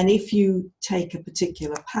 But then if you take a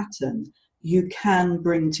particular pattern, you can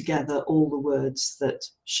bring together all the words that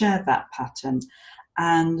share that pattern,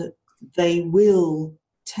 and they will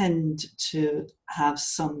tend to have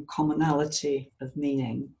some commonality of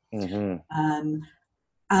meaning. And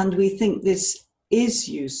we think this is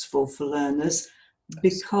useful for learners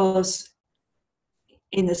because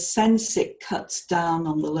in a sense it cuts down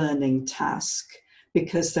on the learning task,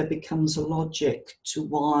 because there becomes a logic to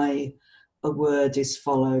why a word is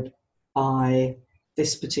followed by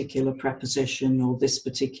this particular preposition or this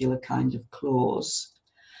particular kind of clause.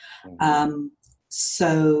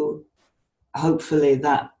 So hopefully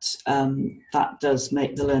that does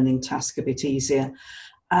make the learning task a bit easier.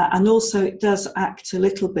 And also it does act a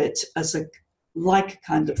little bit as like a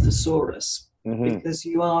kind of thesaurus, because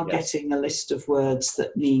you are getting a list of words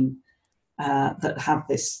that mean, that have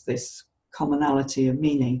this commonality of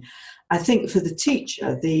meaning. I think for the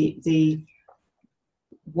teacher, the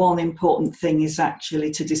one important thing is actually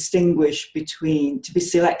to distinguish between, to be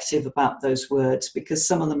selective about those words, because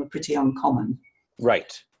some of them are pretty uncommon.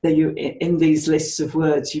 Right. So in these lists of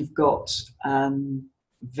words, you've got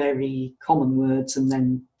very common words and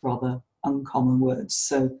then rather uncommon words.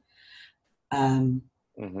 So,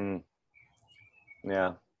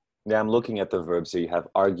 yeah, I'm looking at the verbs. So you have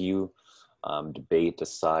argue, debate,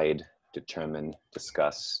 decide, determine,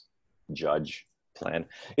 discuss, judge, plan.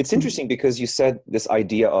 It's interesting because you said this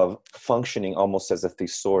idea of functioning almost as a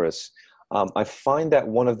thesaurus. I find that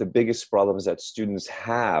one of the biggest problems that students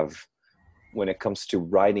have when it comes to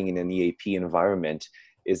writing in an EAP environment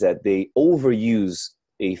is that they overuse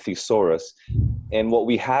a thesaurus. And what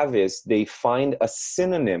we have is they find a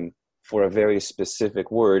synonym for a very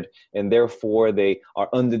specific word, and therefore they are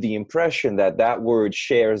under the impression that that word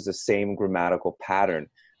shares the same grammatical pattern,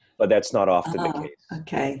 but that's not often the case.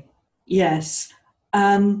 Okay. Yes.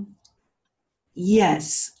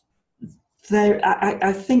 Yes. There,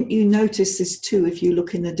 I think you notice this too if you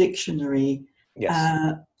look in the dictionary.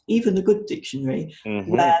 Yes. Even a good dictionary,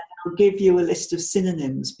 where they'll give you a list of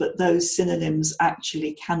synonyms, but those synonyms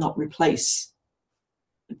actually cannot replace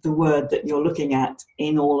the word that you're looking at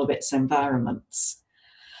in all of its environments.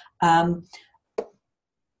 I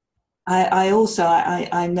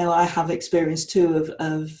know I have experience too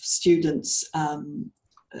of students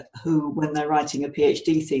who, when they're writing a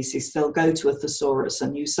PhD thesis, they'll go to a thesaurus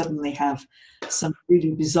and you suddenly have some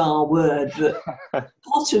really bizarre word that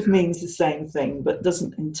sort of means the same thing but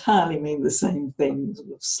doesn't entirely mean the same thing,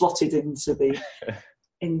 sort of slotted into the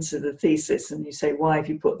into the thesis, and you say, why have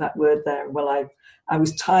you put that word there? Well, I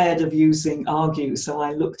was tired of using argue, so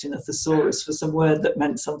I looked in a thesaurus for some word that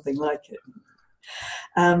meant something like it.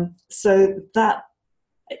 So that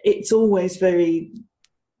it's always very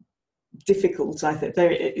difficult, I think.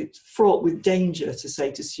 It's fraught with danger to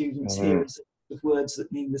say to students, here is of words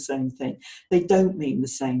that mean the same thing. They don't mean the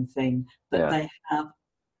same thing, but they have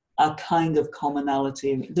a kind of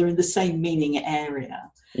commonality. They're in the same meaning area.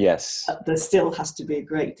 Yes. There still has to be a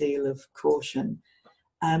great deal of caution.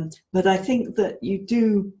 But I think that you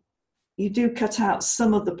do cut out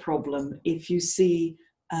some of the problem if you see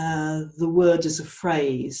the word as a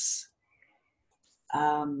phrase.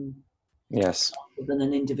 Yes. Rather than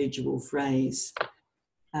an individual phrase.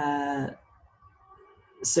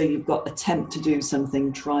 So you've got attempt to do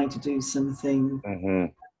something, try to do something.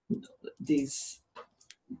 These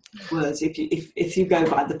words, if you go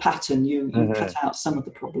by the pattern, you cut out some of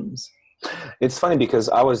the problems. It's funny because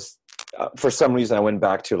I was, for some reason, I went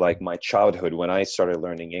back to like my childhood when I started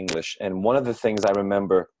learning English. And one of the things I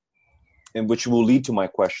remember, and which will lead to my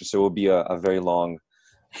question, so it will be a very long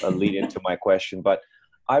lead into my question, but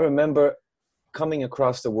I remember coming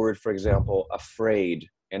across the word, for example, afraid,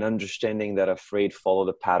 and understanding that afraid followed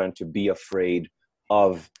the pattern to be afraid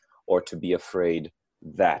of, or to be afraid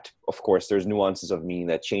that. Of course, there's nuances of meaning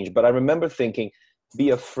that change, but I remember thinking,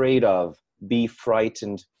 be afraid of, be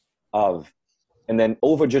frightened of, and then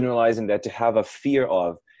overgeneralizing that to have a fear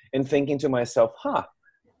of, and thinking to myself,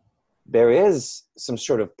 there is some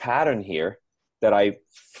sort of pattern here that I,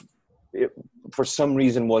 for some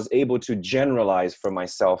reason, was able to generalize for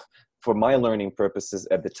myself for my learning purposes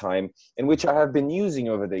at the time, and which I have been using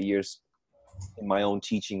over the years in my own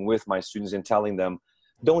teaching with my students and telling them,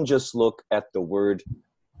 don't just look at the word.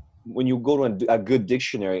 When you go to a good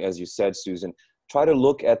dictionary, as you said, Susan, try to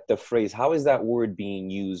look at the phrase. How is that word being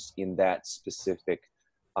used in that specific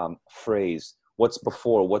phrase? What's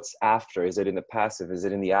before? What's after? Is it in the passive? Is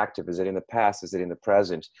it in the active? Is it in the past? Is it in the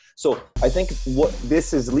present? So I think what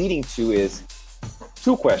this is leading to is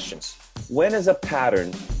two questions. When is a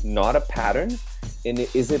pattern not a pattern? And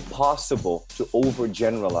is it possible to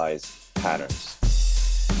overgeneralize patterns?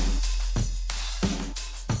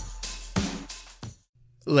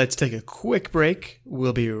 Let's take a quick break.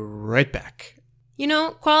 We'll be right back. You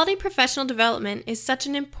know, quality professional development is such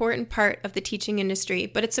an important part of the teaching industry,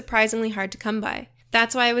 but it's surprisingly hard to come by.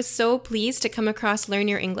 That's why I was so pleased to come across Learn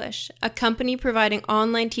Your English, a company providing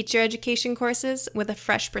online teacher education courses with a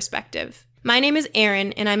fresh perspective. My name is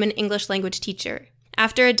Erin, and I'm an English language teacher.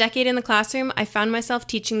 After a decade in the classroom, I found myself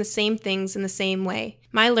teaching the same things in the same way.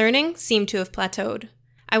 My learning seemed to have plateaued.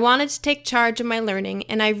 I wanted to take charge of my learning,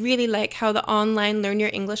 and I really like how the online Learn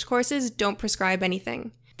Your English courses don't prescribe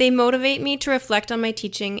anything. They motivate me to reflect on my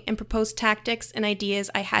teaching and propose tactics and ideas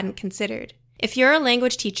I hadn't considered. If you're a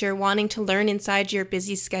language teacher wanting to learn inside your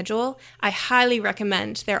busy schedule, I highly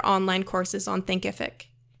recommend their online courses on Thinkific.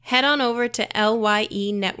 Head on over to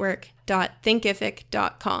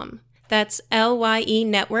lyenetwork.thinkific.com. That's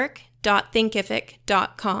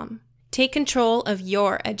lyenetwork.thinkific.com. Take control of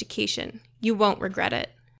your education. You won't regret it.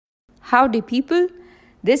 Howdy people,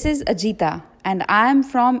 this is Ajita and I am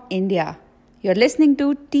from India. You're listening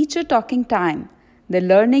to Teacher Talking Time, the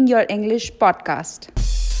Learning Your English podcast.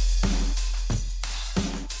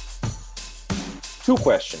 Two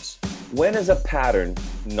questions. When is a pattern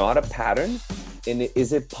not a pattern? And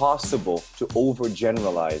is it possible to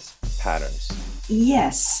overgeneralize patterns?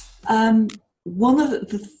 Yes. One of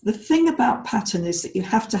the thing about pattern is that you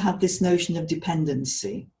have to have this notion of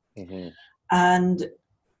dependency. And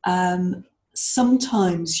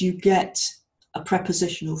sometimes you get a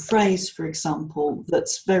prepositional phrase, for example,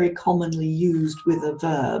 that's very commonly used with a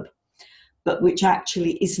verb, but which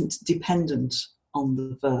actually isn't dependent on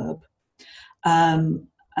the verb. An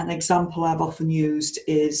example I've often used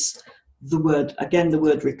is the word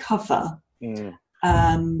recover.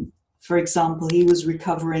 For example, he was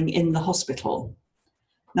recovering in the hospital.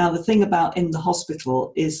 Now, the thing about in the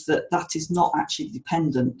hospital is that is not actually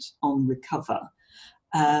dependent on recover.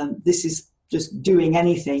 This is just doing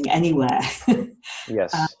anything, anywhere.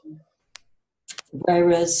 Yes.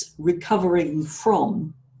 Whereas recovering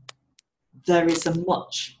from, there is a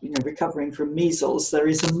much, recovering from measles, there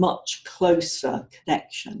is a much closer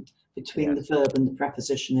connection between the verb and the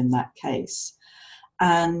preposition in that case.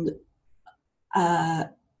 And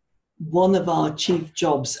one of our chief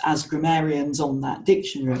jobs as grammarians on that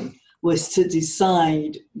dictionary was to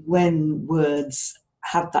decide when words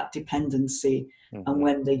had that dependency and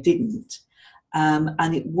when they didn't.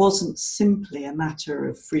 And it wasn't simply a matter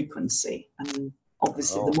of frequency. And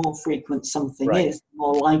obviously, the more frequent something is, the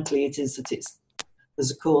more likely it is that it's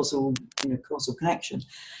there's a causal connection.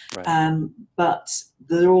 Right. But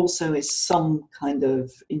there also is some kind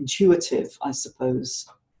of intuitive, I suppose,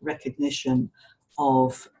 recognition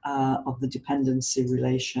of the dependency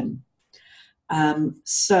relation.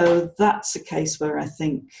 So that's a case where I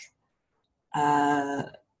think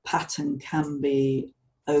pattern can be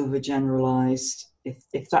overgeneralized,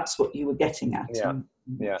 if that's what you were getting at.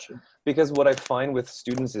 Yeah. Sure. Because what I find with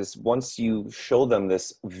students is once you show them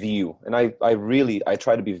this view, and I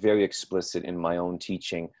try to be very explicit in my own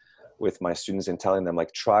teaching with my students and telling them,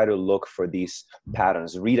 like, try to look for these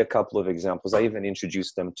patterns, read a couple of examples. I even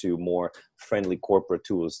introduced them to more friendly corporate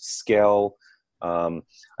tools, Scale.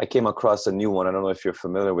 I came across a new one. I don't know if you're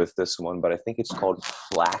familiar with this one, but I think it's called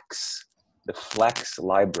Flax, the Flex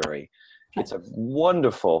Library. It's a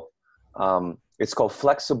wonderful, it's called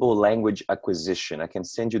Flexible Language Acquisition. I can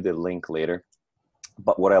send you the link later.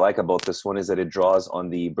 But what I like about this one is that it draws on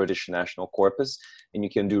the British National Corpus, and you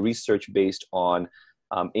can do research based on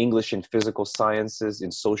English in physical sciences,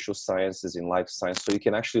 in social sciences, in life science. So you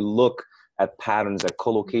can actually look at patterns, at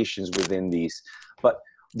collocations within these. But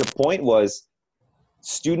the point was,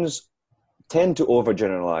 students tend to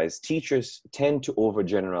overgeneralize. Teachers tend to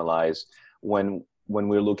overgeneralize when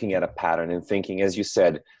we're looking at a pattern and thinking, as you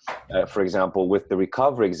said, for example, with the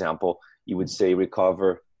recover example, you would say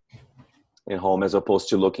recover in home as opposed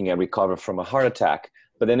to looking at recover from a heart attack.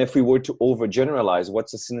 But then if we were to overgeneralize,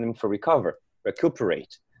 what's a synonym for recover?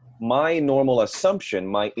 Recuperate. My normal assumption,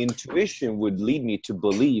 my intuition would lead me to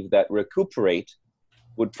believe that recuperate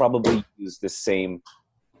would probably use the same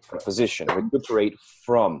preposition, recuperate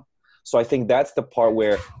from. So I think that's the part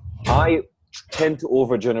where I tend to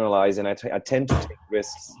overgeneralize, and I tend to take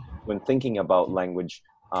risks when thinking about language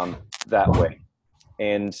that way.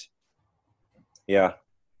 And yeah,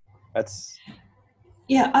 that's...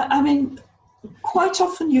 Yeah, I mean, quite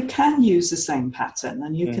often you can use the same pattern,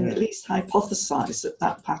 and you can at least hypothesize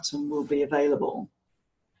that pattern will be available.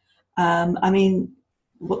 I mean,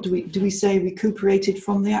 what do we say? Recuperated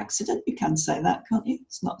from the accident? You can say that, can't you?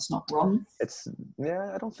 It's not wrong.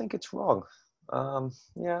 I don't think it's wrong. For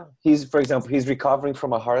example, he's recovering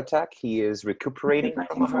from a heart attack. He is recuperating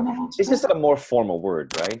from a heart attack. It's just a more formal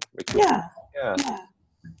word, right? Yeah.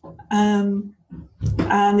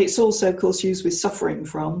 And it's also, of course, used with suffering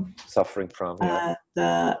from.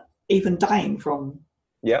 Even dying from.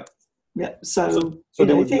 Yeah. Yeah. So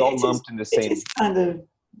they would be all lumped in the same. It is kind of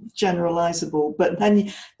generalizable, but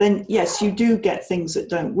then yes, you do get things that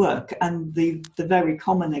don't work, and the very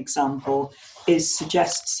common example is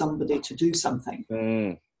suggest somebody to do something.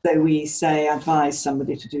 So we say advise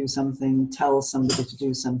somebody to do something, tell somebody to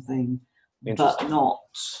do something, but not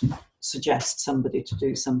suggest somebody to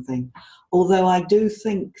do something. Although I do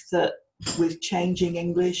think that with changing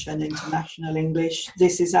English and international English,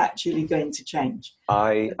 this is actually going to change.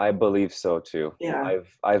 I believe so too. Yeah.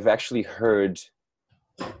 I've actually heard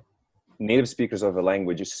native speakers of a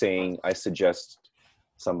language saying, I suggest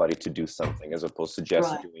somebody to do something, as opposed to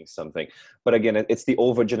just doing something. But again, it's the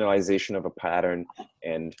overgeneralization of a pattern.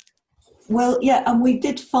 And well, yeah, and we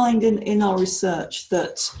did find in our research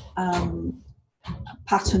that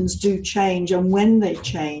patterns do change, and when they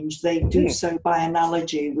change, they do so by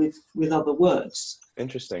analogy with other words.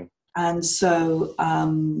 Interesting. And so,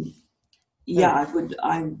 I'm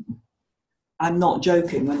not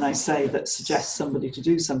joking when I say that suggest somebody to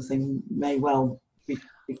do something may well be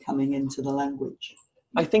coming into the language.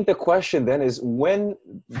 I think the question then is, when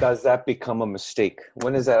does that become a mistake?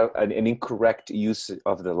 When is that an incorrect use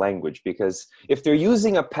of the language? Because if they're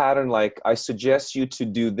using a pattern like, I suggest you to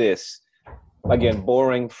do this, again,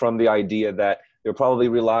 borrowing from the idea that they're probably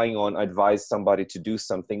relying on advise somebody to do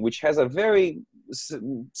something, which has a very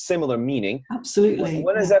similar meaning. Absolutely.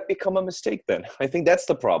 When does that become a mistake then? I think that's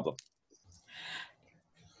the problem.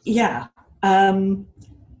 Yeah. And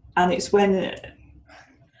it's when,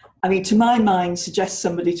 I mean, to my mind, suggest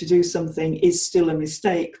somebody to do something is still a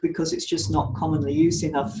mistake because it's just not commonly used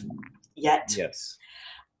enough yet. Yes.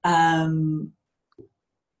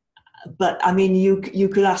 But I mean, you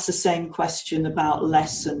could ask the same question about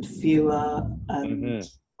less and fewer and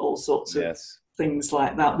all sorts of things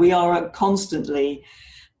like that. We are constantly,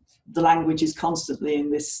 the language is constantly in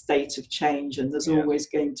this state of change, and there's always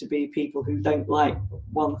going to be people who don't like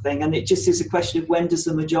one thing. And it just is a question of, when does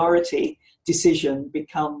the majority decision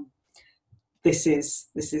become, this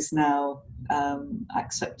is now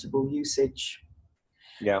acceptable usage.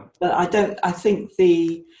 Yeah. But I think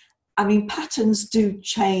patterns do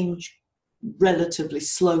change relatively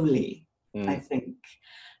slowly, I think.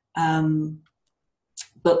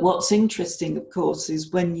 But what's interesting, of course,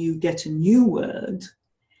 is when you get a new word,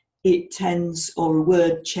 a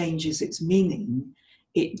word changes its meaning,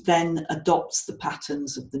 it then adopts the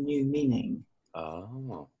patterns of the new meaning.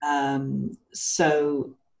 Oh.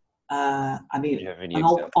 So, I mean, Do you have any and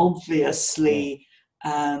examples? obviously,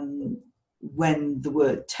 when the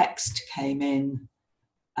word text came in,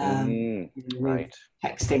 Right.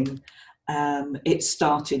 texting, it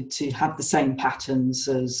started to have the same patterns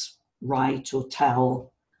as write or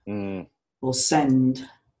tell or send.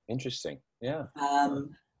 Interesting. Yeah.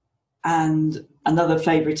 And another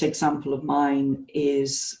favourite example of mine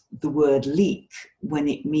is the word leak, when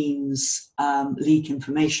it means leak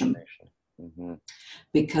information,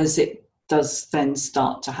 because it does then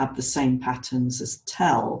start to have the same patterns as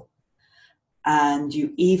tell. And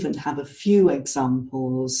you even have a few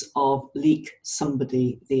examples of leak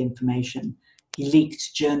somebody the information. He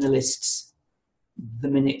leaked journalists the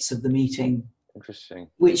minutes of the meeting. Interesting.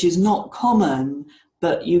 Which is not common,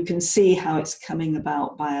 but you can see how it's coming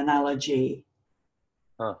about by analogy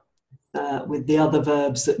with the other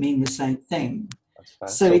verbs that mean the same thing.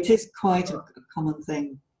 So it is quite a common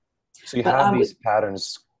thing. So you have these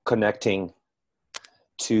patterns connecting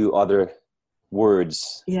to other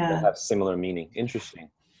words that have similar meaning. Interesting.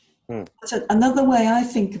 So another way I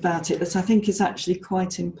think about it that I think is actually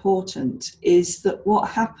quite important is that what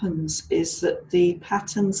happens is that the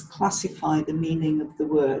patterns classify the meaning of the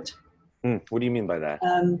word. What do you mean by that?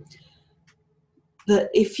 That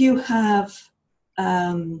if you have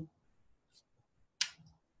a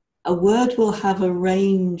word will have a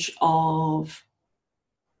range of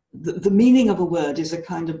the meaning of a word is a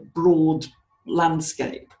kind of broad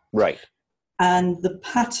landscape. Right. And the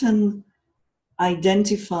pattern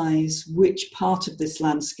identifies which part of this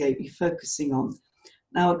landscape you're focusing on.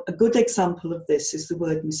 Now, a good example of this is the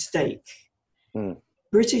word mistake.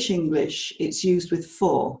 British English, it's used with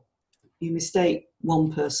for. You mistake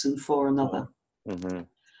one person for another.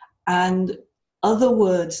 And other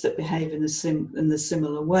words that behave in the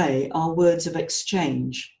similar way are words of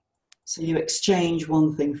exchange. So you exchange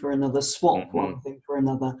one thing for another, swap one thing for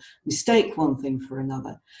another, mistake one thing for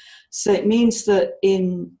another. So it means that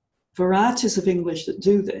in varieties of English that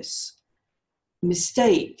do this,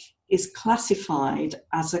 mistake is classified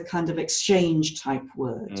as a kind of exchange type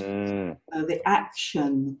word. So the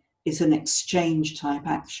action is an exchange type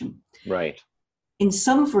action. Right. In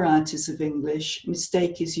some varieties of English,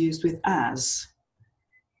 mistake is used with as.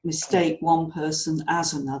 Mistake one person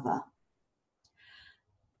as another.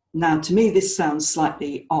 Now, to me, this sounds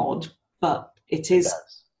slightly odd, but it is.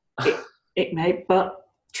 It may, but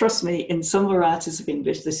trust me, in some varieties of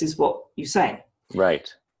English, this is what you say.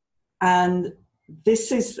 Right. And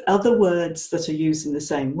this is other words that are used in the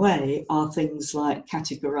same way are things like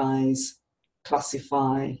categorize,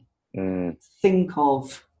 classify, think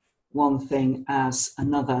of one thing as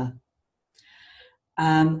another.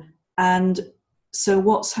 And so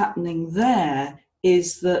what's happening there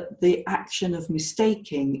is that the action of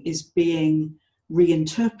mistaking is being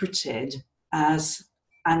reinterpreted as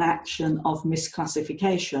an action of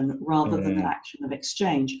misclassification rather than an action of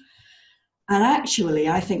exchange. And actually,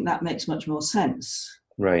 I think that makes much more sense.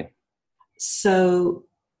 Right. So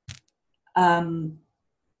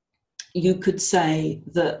you could say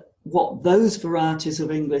that what those varieties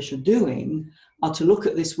of English are doing are to look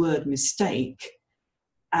at this word mistake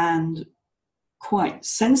and quite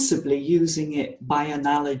sensibly using it by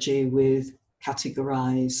analogy with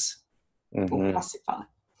categorize or classify.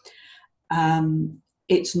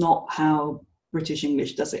 It's not how British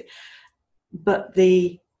English does it. But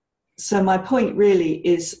so my point really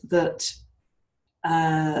is that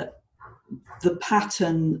the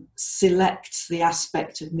pattern selects the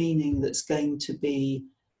aspect of meaning that's going to be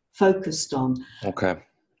focused on. Okay.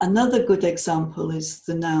 Another good example is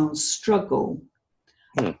the noun struggle,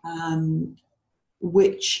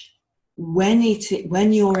 which when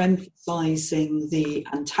you're emphasizing the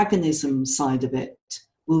antagonism side of it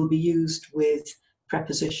will be used with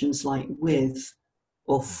prepositions like with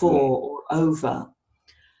or for or over.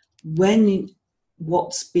 When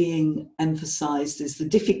what's being emphasized is the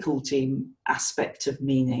difficulty aspect of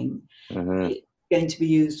meaning, it's going to be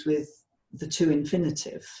used with the to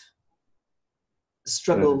infinitive.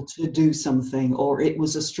 Struggle to do something, or it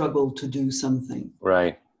was a struggle to do something.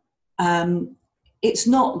 Right. It's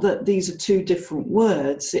not that these are two different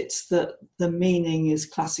words, it's that the meaning is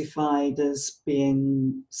classified as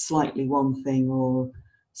being slightly one thing or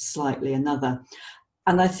slightly another.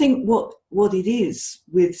 And I think what it is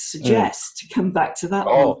with suggest, to come back to that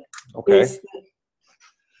one, is that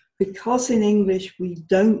because in English we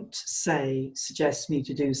don't say suggest me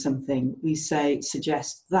to do something, we say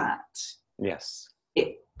suggest that. Yes.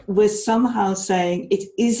 We're somehow saying it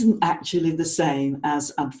isn't actually the same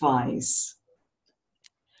as advise.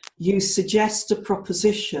 you suggest a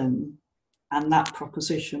proposition, and that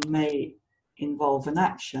proposition may involve an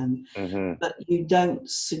action, but you don't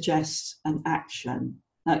suggest an action.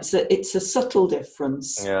 Now, it's a subtle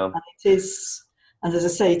difference, and it is, and as I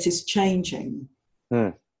say, it is changing.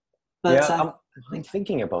 But I'm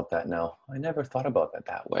thinking about that now. I never thought about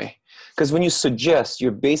that way. Because when you suggest,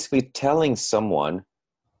 you're basically telling someone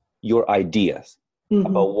your ideas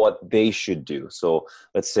about what they should do. So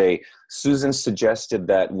let's say Susan suggested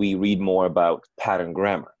that we read more about pattern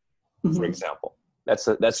grammar, for example.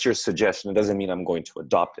 That's your suggestion. It doesn't mean I'm going to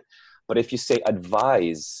adopt it. But if you say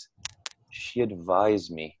advise, she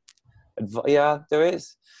advised me. There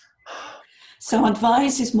is. So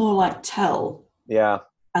advise is more like tell. Yeah.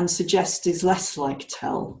 And suggest is less like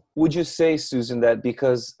tell. Would you say, Susan, that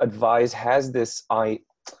because advise has this,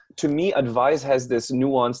 to me, advise has this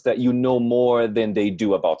nuance that you know more than they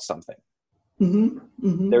do about something.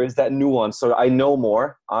 There is that nuance. So I know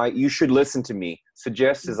more. You should listen to me.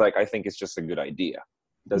 Suggest is like, I think it's just a good idea.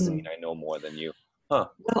 Doesn't mean I know more than you. Huh.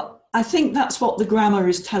 Well, I think that's what the grammar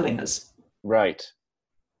is telling us. Right.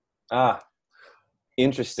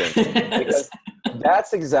 Interesting. Because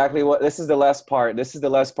that's exactly what, this is the last part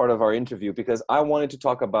of our interview, because I wanted to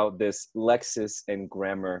talk about this lexis and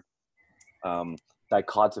grammar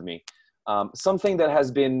dichotomy. Something that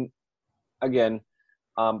has been, again,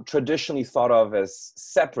 traditionally thought of as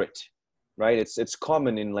separate, right? It's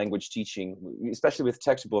common in language teaching, especially with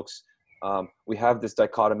textbooks. We have this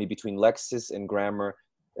dichotomy between lexis and grammar.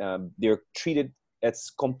 They're treated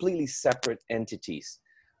as completely separate entities.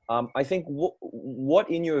 I think what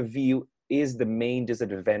in your view is the main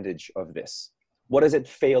disadvantage of this? What does it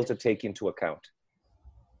fail to take into account?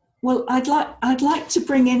 Well, I'd like to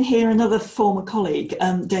bring in here another former colleague,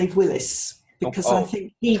 Dave Willis, because I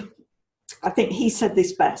think he said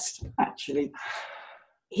this best, actually.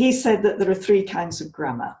 He said that there are three kinds of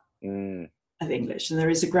grammar of English, and there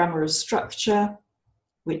is a grammar of structure,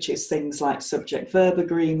 which is things like subject-verb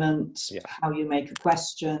agreement, how you make a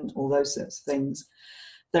question, all those sorts of things.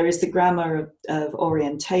 There is the grammar of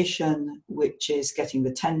orientation, which is getting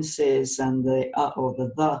the tenses and the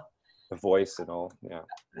voice and all,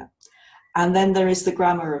 And then there is the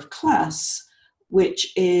grammar of class,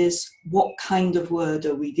 which is what kind of word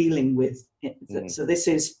are we dealing with? So this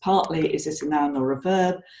is partly, is it a noun or a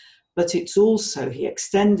verb? But it's also, he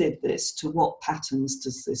extended this to what patterns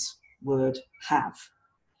does this word have?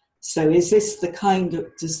 So is this the kind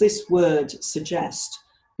of, does this word suggest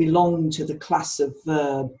belong to the class of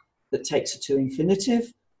verb that takes it to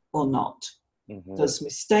infinitive or not? Does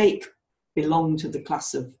mistake belong to the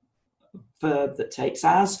class of verb that takes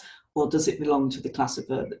as, or does it belong to the class of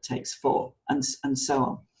verb that takes for, and so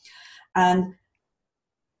on? And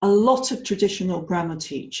a lot of traditional grammar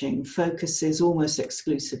teaching focuses almost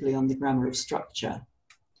exclusively on the grammar of structure,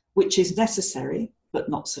 which is necessary but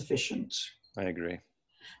not sufficient. I agree.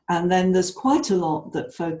 And then there's quite a lot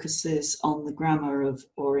that focuses on the grammar of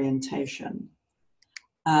orientation.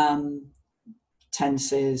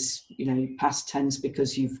 Tenses, past tense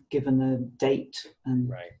because you've given a date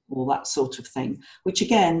and all that sort of thing, which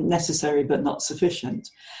again, necessary but not sufficient.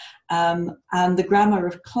 And the grammar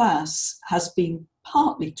of class has been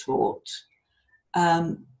partly taught,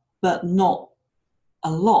 but not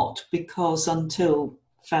a lot, because until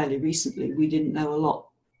fairly recently, we didn't know a lot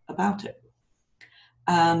about it.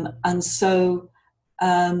 And so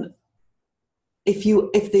if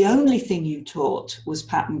the only thing you taught was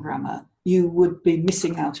pattern grammar, you would be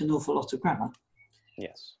missing out an awful lot of grammar.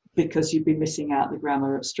 Yes. Because you'd be missing out the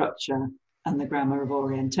grammar of structure and the grammar of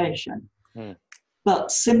orientation.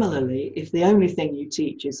 But similarly, if the only thing you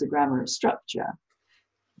teach is the grammar of structure,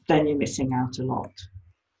 then you're missing out a lot.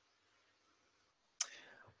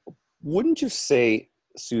 Wouldn't you say,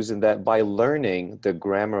 Susan, that by learning the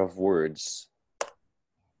grammar of words,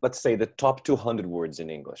 let's say the top 200 words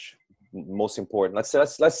in English, most important,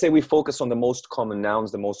 let's say we focus on the most common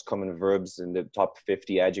nouns, the most common verbs, and the top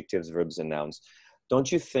 50 adjectives, verbs, and nouns.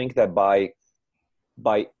 Don't you think that by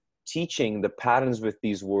teaching the patterns with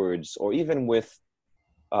these words, or even with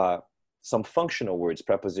some functional words,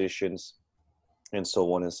 prepositions, and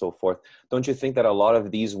so on and so forth, don't you think that a lot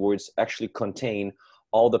of these words actually contain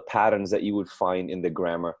all the patterns that you would find in the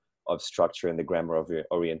grammar of structure and the grammar of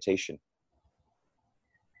orientation?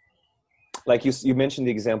 Like you mentioned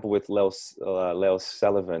the example with Leo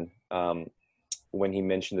Sullivan, when he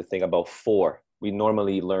mentioned the thing about for. We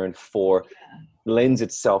normally learn for lends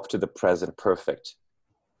itself to the present perfect.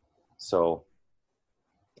 So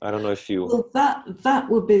I don't know if you... Well, that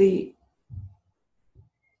would be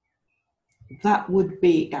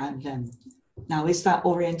now, is that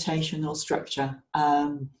orientation or structure?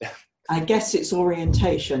 I guess it's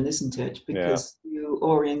orientation, isn't it? Because you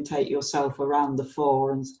orientate yourself around the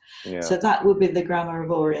for, and so that would be the grammar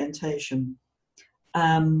of orientation.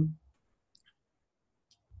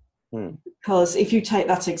 Because if you take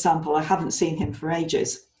that example, I haven't seen him for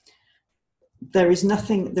ages. There is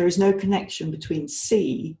no connection between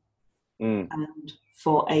see and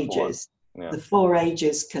for ages. The for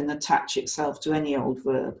ages can attach itself to any old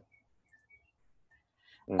verb.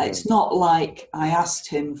 It's not like I asked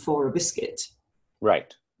him for a biscuit.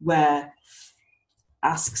 Right. Where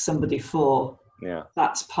ask somebody for, yeah,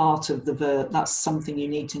 that's part of the verb. That's something you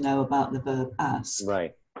need to know about the verb ask.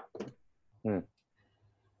 Right.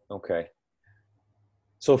 Okay.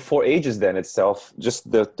 So for ages then itself, just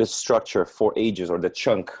the structure for ages, or the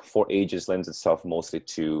chunk for ages, lends itself mostly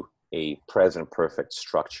to a present perfect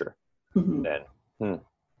structure then.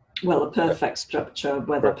 Well, a perfect structure,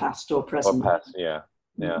 whether past or present. Or past, yeah.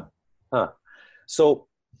 Yeah. So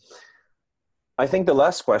I think the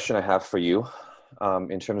last question I have for you,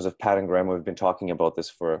 in terms of pattern grammar, we've been talking about this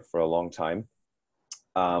for a long time.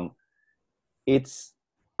 It's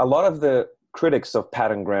a lot of the critics of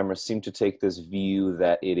pattern grammar seem to take this view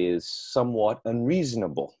that it is somewhat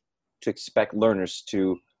unreasonable to expect learners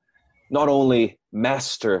to not only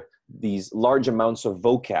master these large amounts of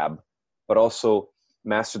vocab, but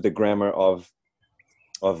master the grammar of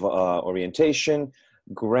orientation,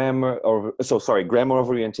 grammar of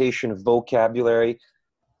orientation, vocabulary.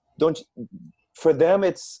 For them,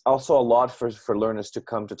 it's also a lot for learners to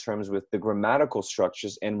come to terms with the grammatical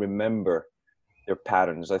structures and remember their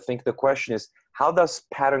patterns. I think the question is, how does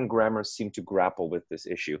pattern grammar seem to grapple with this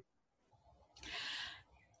issue?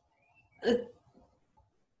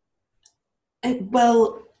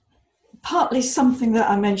 Well, partly something that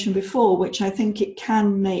I mentioned before, which I think it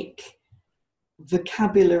can make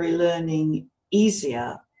vocabulary learning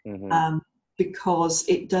easier, because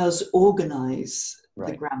it does organize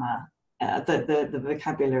the grammar, the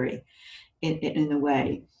vocabulary in a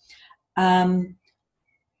way.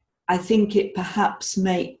 I think it perhaps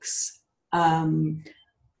makes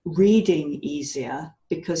reading easier,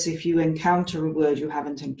 because if you encounter a word you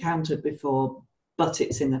haven't encountered before, but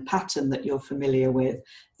it's in a pattern that you're familiar with,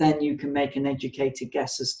 then you can make an educated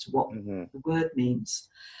guess as to what the word means.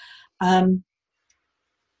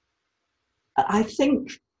 I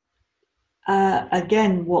think,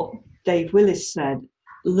 again, what Dave Willis said,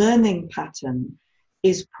 learning pattern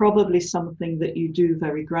is probably something that you do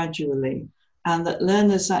very gradually, and that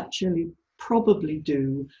learners actually probably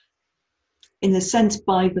do, in a sense,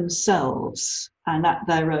 by themselves and at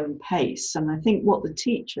their own pace. And I think what the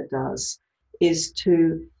teacher does is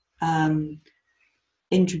to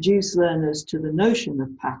introduce learners to the notion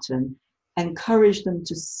of pattern, encourage them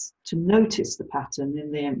to notice the pattern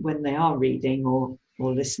when they are reading or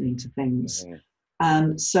listening to things,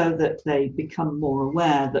 so that they become more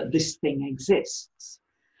aware that this thing exists.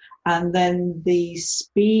 And then the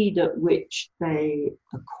speed at which they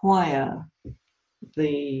acquire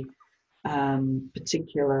the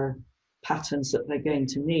particular patterns that they're going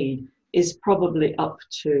to need is probably up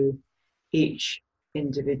to each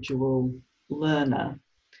individual learner.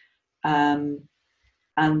 And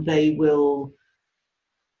they will,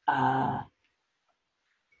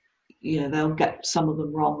 they'll get some of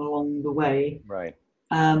them wrong along the way. Right.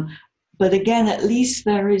 But again, at least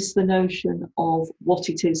there is the notion of what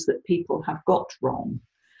it is that people have got wrong.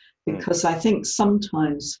 Because I think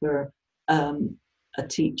sometimes for a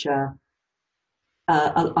teacher,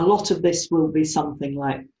 a lot of this will be something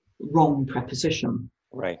like wrong preposition.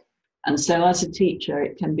 Right. And so as a teacher,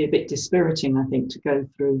 it can be a bit dispiriting, I think, to go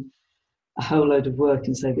through a whole load of work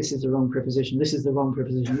and say, this is the wrong preposition, this is the wrong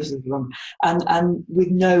preposition, this is the wrong, and with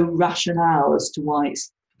no rationale as to why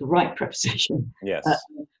it's the right preposition. Yes.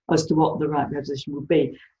 As to what the right preposition would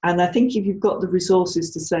be. And I think if you've got the resources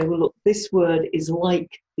to say, well, look, this word is like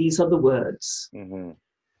these other words,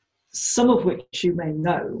 some of which you may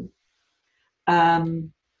know,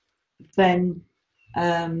 then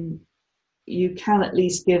you can at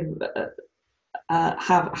least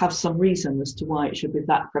have some reason as to why it should be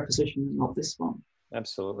that preposition and not this one.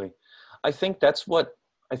 Absolutely. I think that's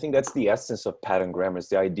the essence of pattern grammar, is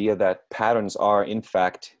the idea that patterns are in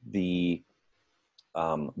fact the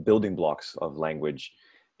building blocks of language.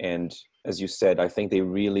 And as you said, I think they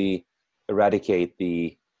really eradicate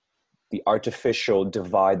the artificial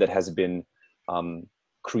divide that has been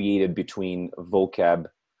created between vocab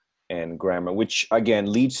and grammar, which again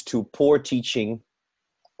leads to poor teaching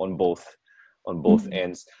on both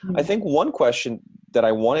ends. I think one question that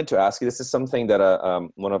I wanted to ask you, this is something that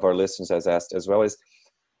one of our listeners has asked as well, is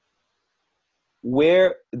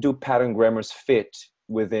where do pattern grammars fit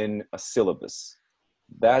within a syllabus?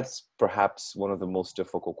 that's perhaps one of the most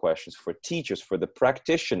difficult questions for teachers, for the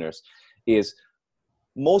practitioners, is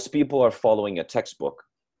most people are following a textbook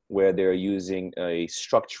where they're using a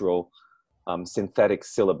structural synthetic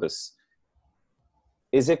syllabus.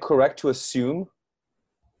 Is it correct to assume,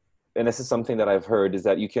 and this is something that I've heard, is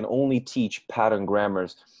that you can only teach pattern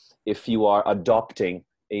grammars if you are adopting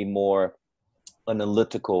a more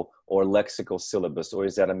analytical or lexical syllabus, or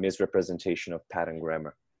is that a misrepresentation of pattern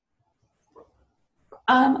grammar?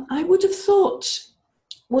 I would have thought,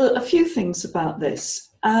 well, a few things about this.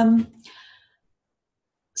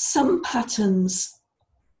 Some patterns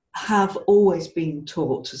have always been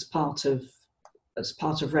taught as part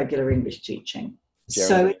of regular English teaching.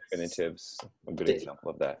 Gerund definitives, a good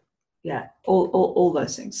example of that. Yeah, all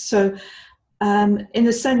those things. So in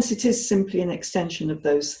a sense, it is simply an extension of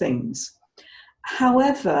those things.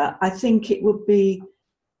 However, I think it would be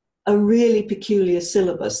a really peculiar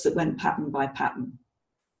syllabus that went pattern by pattern.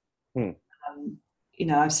 You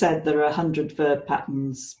know, I've said there are 100 verb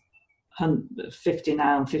patterns, 50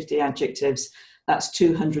 noun, 50 adjectives. That's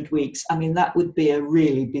 200 weeks. I mean, that would be a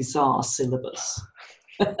really bizarre syllabus.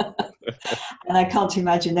 And I can't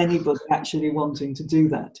imagine anybody actually wanting to do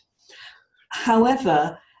that.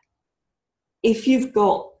 However, if you've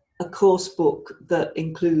got a course book that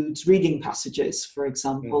includes reading passages, for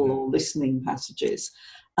example, or listening passages,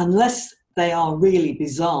 unless they are really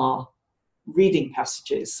bizarre reading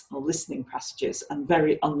passages or listening passages and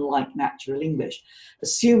very unlike natural English,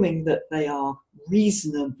 assuming that they are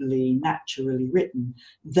reasonably naturally written,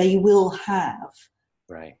 they will have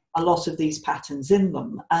a lot of these patterns in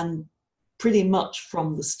them, and pretty much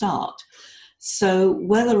from the start. So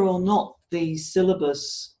whether or not the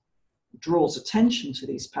syllabus draws attention to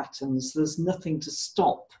these patterns, there's nothing to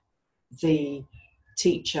stop the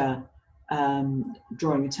teacher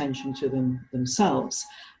drawing attention to them themselves.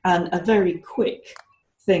 And a very quick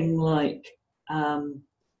thing like, can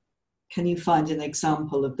you find an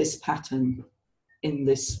example of this pattern in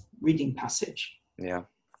this reading passage? Yeah,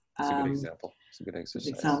 it's a good example. It's a good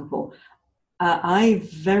exercise. I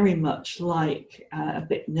very much like, a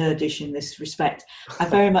bit nerdish in this respect, I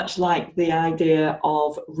very much like the idea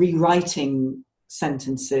of rewriting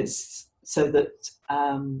sentences so that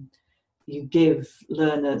you give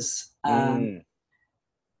learners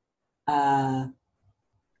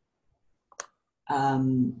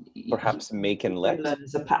perhaps make and let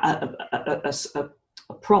learners a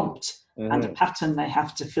prompt and a pattern they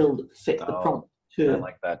have to fit the prompt to. I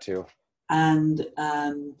like that too. And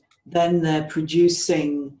then they're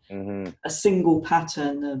producing a single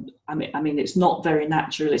pattern. I mean, it's not very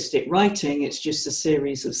naturalistic writing. It's just a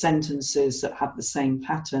series of sentences that have the same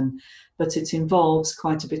pattern, but it involves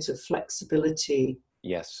quite a bit of flexibility.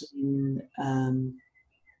 Yes. In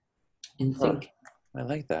thinking. I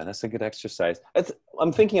like that. That's a good exercise.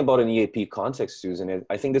 I'm thinking about an EAP context, Susan.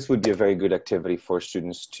 I think this would be a very good activity for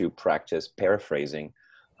students to practice paraphrasing,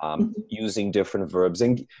 using different verbs.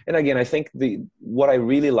 And again, I think what I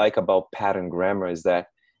really like about pattern grammar is that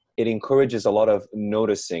it encourages a lot of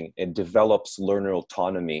noticing. It develops learner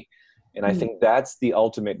autonomy. And I think that's the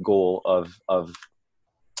ultimate goal of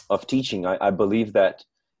teaching. I believe that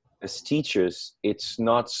as teachers, it's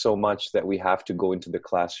not so much that we have to go into the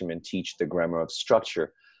classroom and teach the grammar of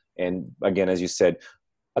structure. And again, as you said,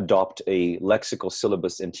 adopt a lexical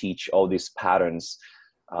syllabus and teach all these patterns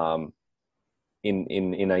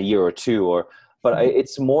in a year or two. But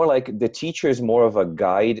it's more like the teacher is more of a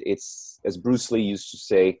guide. It's, as Bruce Lee used to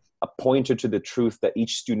say, a pointer to the truth that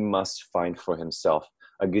each student must find for himself.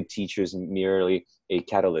 A good teacher is merely a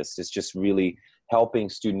catalyst. It's just really helping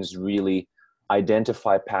students really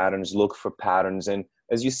identify patterns, look for patterns, and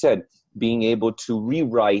as you said, being able to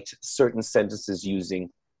rewrite certain sentences using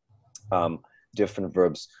different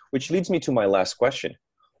verbs. Which leads me to my last question.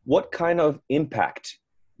 What kind of impact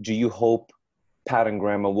do you hope pattern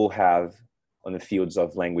grammar will have on the fields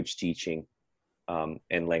of language teaching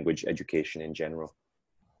and language education in general?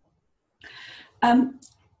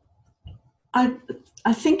 I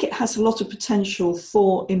think it has a lot of potential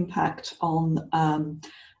for impact on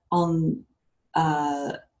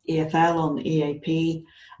EFL, on EAP,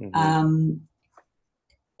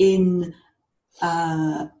 in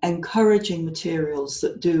encouraging materials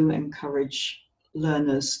that do encourage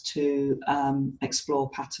learners to explore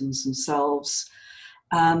patterns themselves.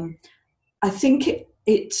 I think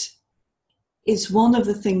it is one of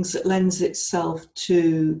the things that lends itself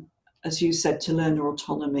to, as you said, to learner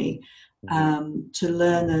autonomy, to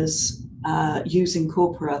learners using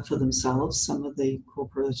corpora for themselves, some of the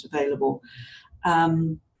corpora that are available.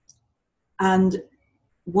 And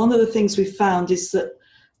one of the things we've found is that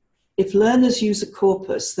if learners use a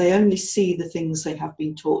corpus, they only see the things they have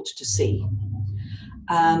been taught to see.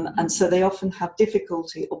 And so they often have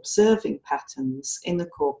difficulty observing patterns in the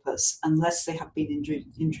corpus unless they have been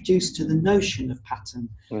introduced to the notion of pattern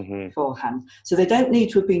beforehand. So they don't need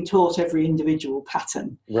to have been taught every individual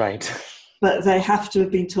pattern. Right. But they have to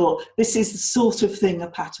have been taught, this is the sort of thing a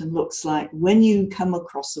pattern looks like. When you come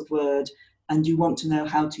across a word and you want to know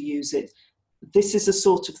how to use it, this is the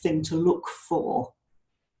sort of thing to look for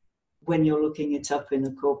when you're looking it up in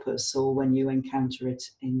a corpus or when you encounter it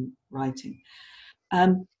in writing.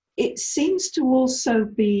 It seems to also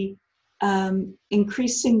be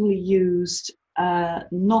increasingly used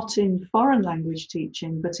not in foreign language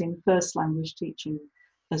teaching, but in first language teaching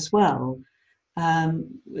as well.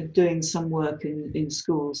 We're doing some work in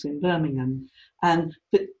schools in Birmingham, and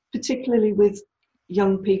particularly with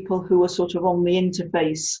young people who are sort of on the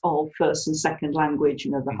interface of first and second language.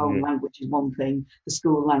 You know, the home language is one thing, the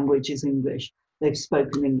school language is English. They've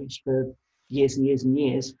spoken English for years and years and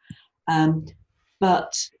years.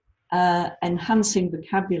 But enhancing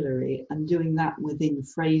vocabulary and doing that within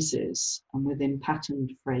phrases and within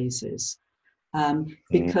patterned phrases,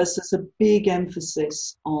 because there's a big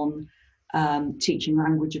emphasis on teaching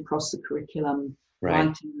language across the curriculum,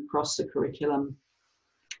 writing across the curriculum.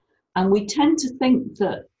 And we tend to think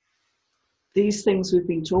that these things we've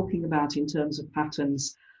been talking about in terms of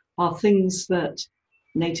patterns are things that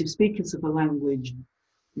native speakers of a language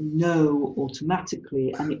know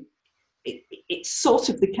automatically, and it's sort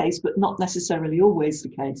of the case, but not necessarily always the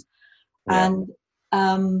case. Yeah.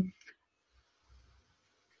 And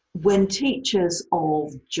when teachers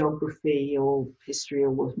of geography or history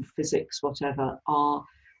or physics, whatever, are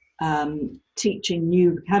teaching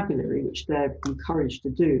new vocabulary, which they're encouraged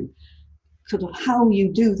to do, sort of how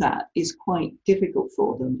you do that is quite difficult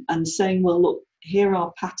for them. And saying, well, look, here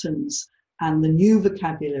are patterns, and the new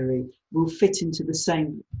vocabulary will fit into the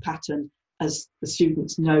same pattern as the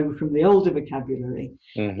students know from the older vocabulary.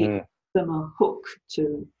 It gives them a hook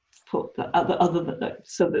to put the other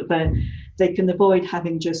so that they can avoid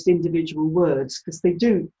having just individual words, because they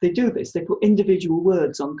do this. They put individual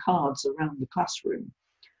words on cards around the classroom.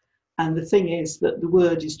 And the thing is that the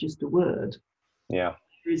word is just a word. Yeah.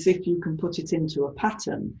 Whereas if you can put it into a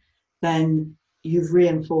pattern, then you've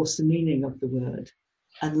reinforced the meaning of the word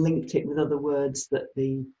and linked it with other words that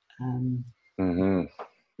the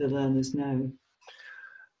learners know.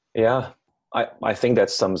 Yeah, I think that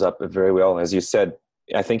sums up very well. As you said,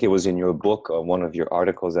 I think it was in your book, one of your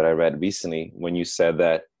articles that I read recently, when you said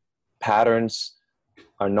that patterns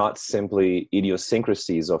are not simply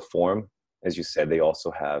idiosyncrasies of form. As you said, they also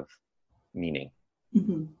have meaning.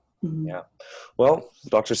 Yeah. Well,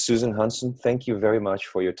 Dr. Susan Huntston, thank you very much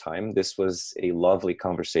for your time. This was a lovely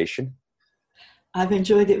conversation. I've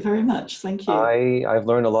enjoyed it very much. Thank you. I've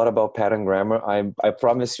learned a lot about pattern grammar. I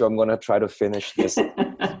promise you I'm going to try to finish this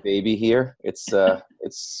baby here.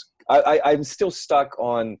 I'm still stuck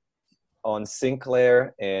on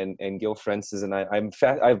Sinclair and Gil Francis, and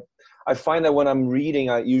I find that when I'm reading,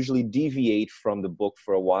 I usually deviate from the book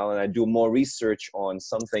for a while, and I do more research on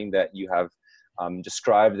something that you have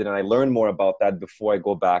described, and I learn more about that before I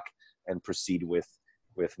go back and proceed with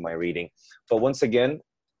my reading. But once again,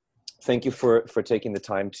 thank you for taking the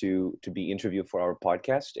time to be interviewed for our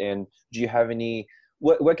podcast. And do you have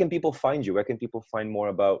where can people find you? Where can people find more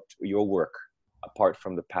about your work apart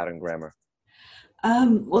from the pattern grammar?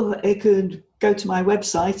 Well, they could go to my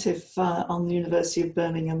website on the University of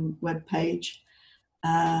Birmingham webpage.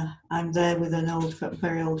 I'm there with an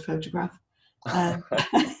very old photograph.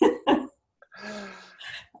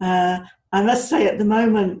 I must say, at the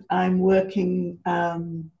moment, I'm working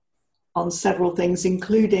on several things,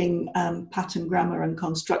 including pattern grammar and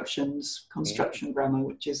construction grammar,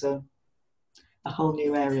 which is a whole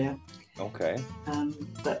new area. Okay.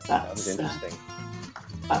 But that's interesting.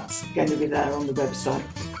 That's going to be there on the website.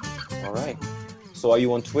 All right. So are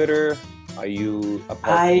you on Twitter? Are you a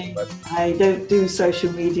part I don't do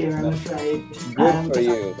social media, I'm afraid. Good for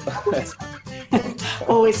you.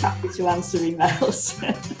 Always happy to answer emails.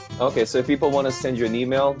 Okay, so if people want to send you an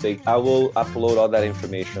email, I will upload all that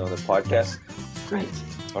information on the podcast. Great.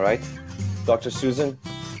 All right. Dr. Susan,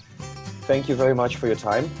 thank you very much for your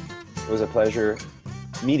time. It was a pleasure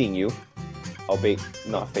meeting you, albeit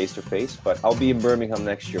not face-to-face, but I'll be in Birmingham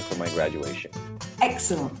next year for my graduation.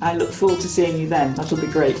 Excellent. I look forward to seeing you then. That'll be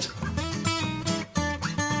great.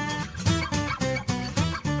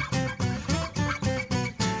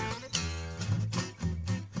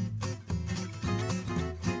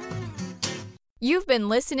 You've been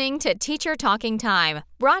listening to Teacher Talking Time,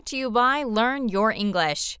 brought to you by Learn Your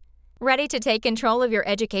English. Ready to take control of your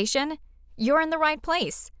education? You're in the right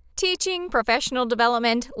place. Teaching, professional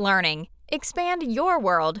development, learning. Expand your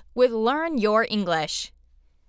world with Learn Your English.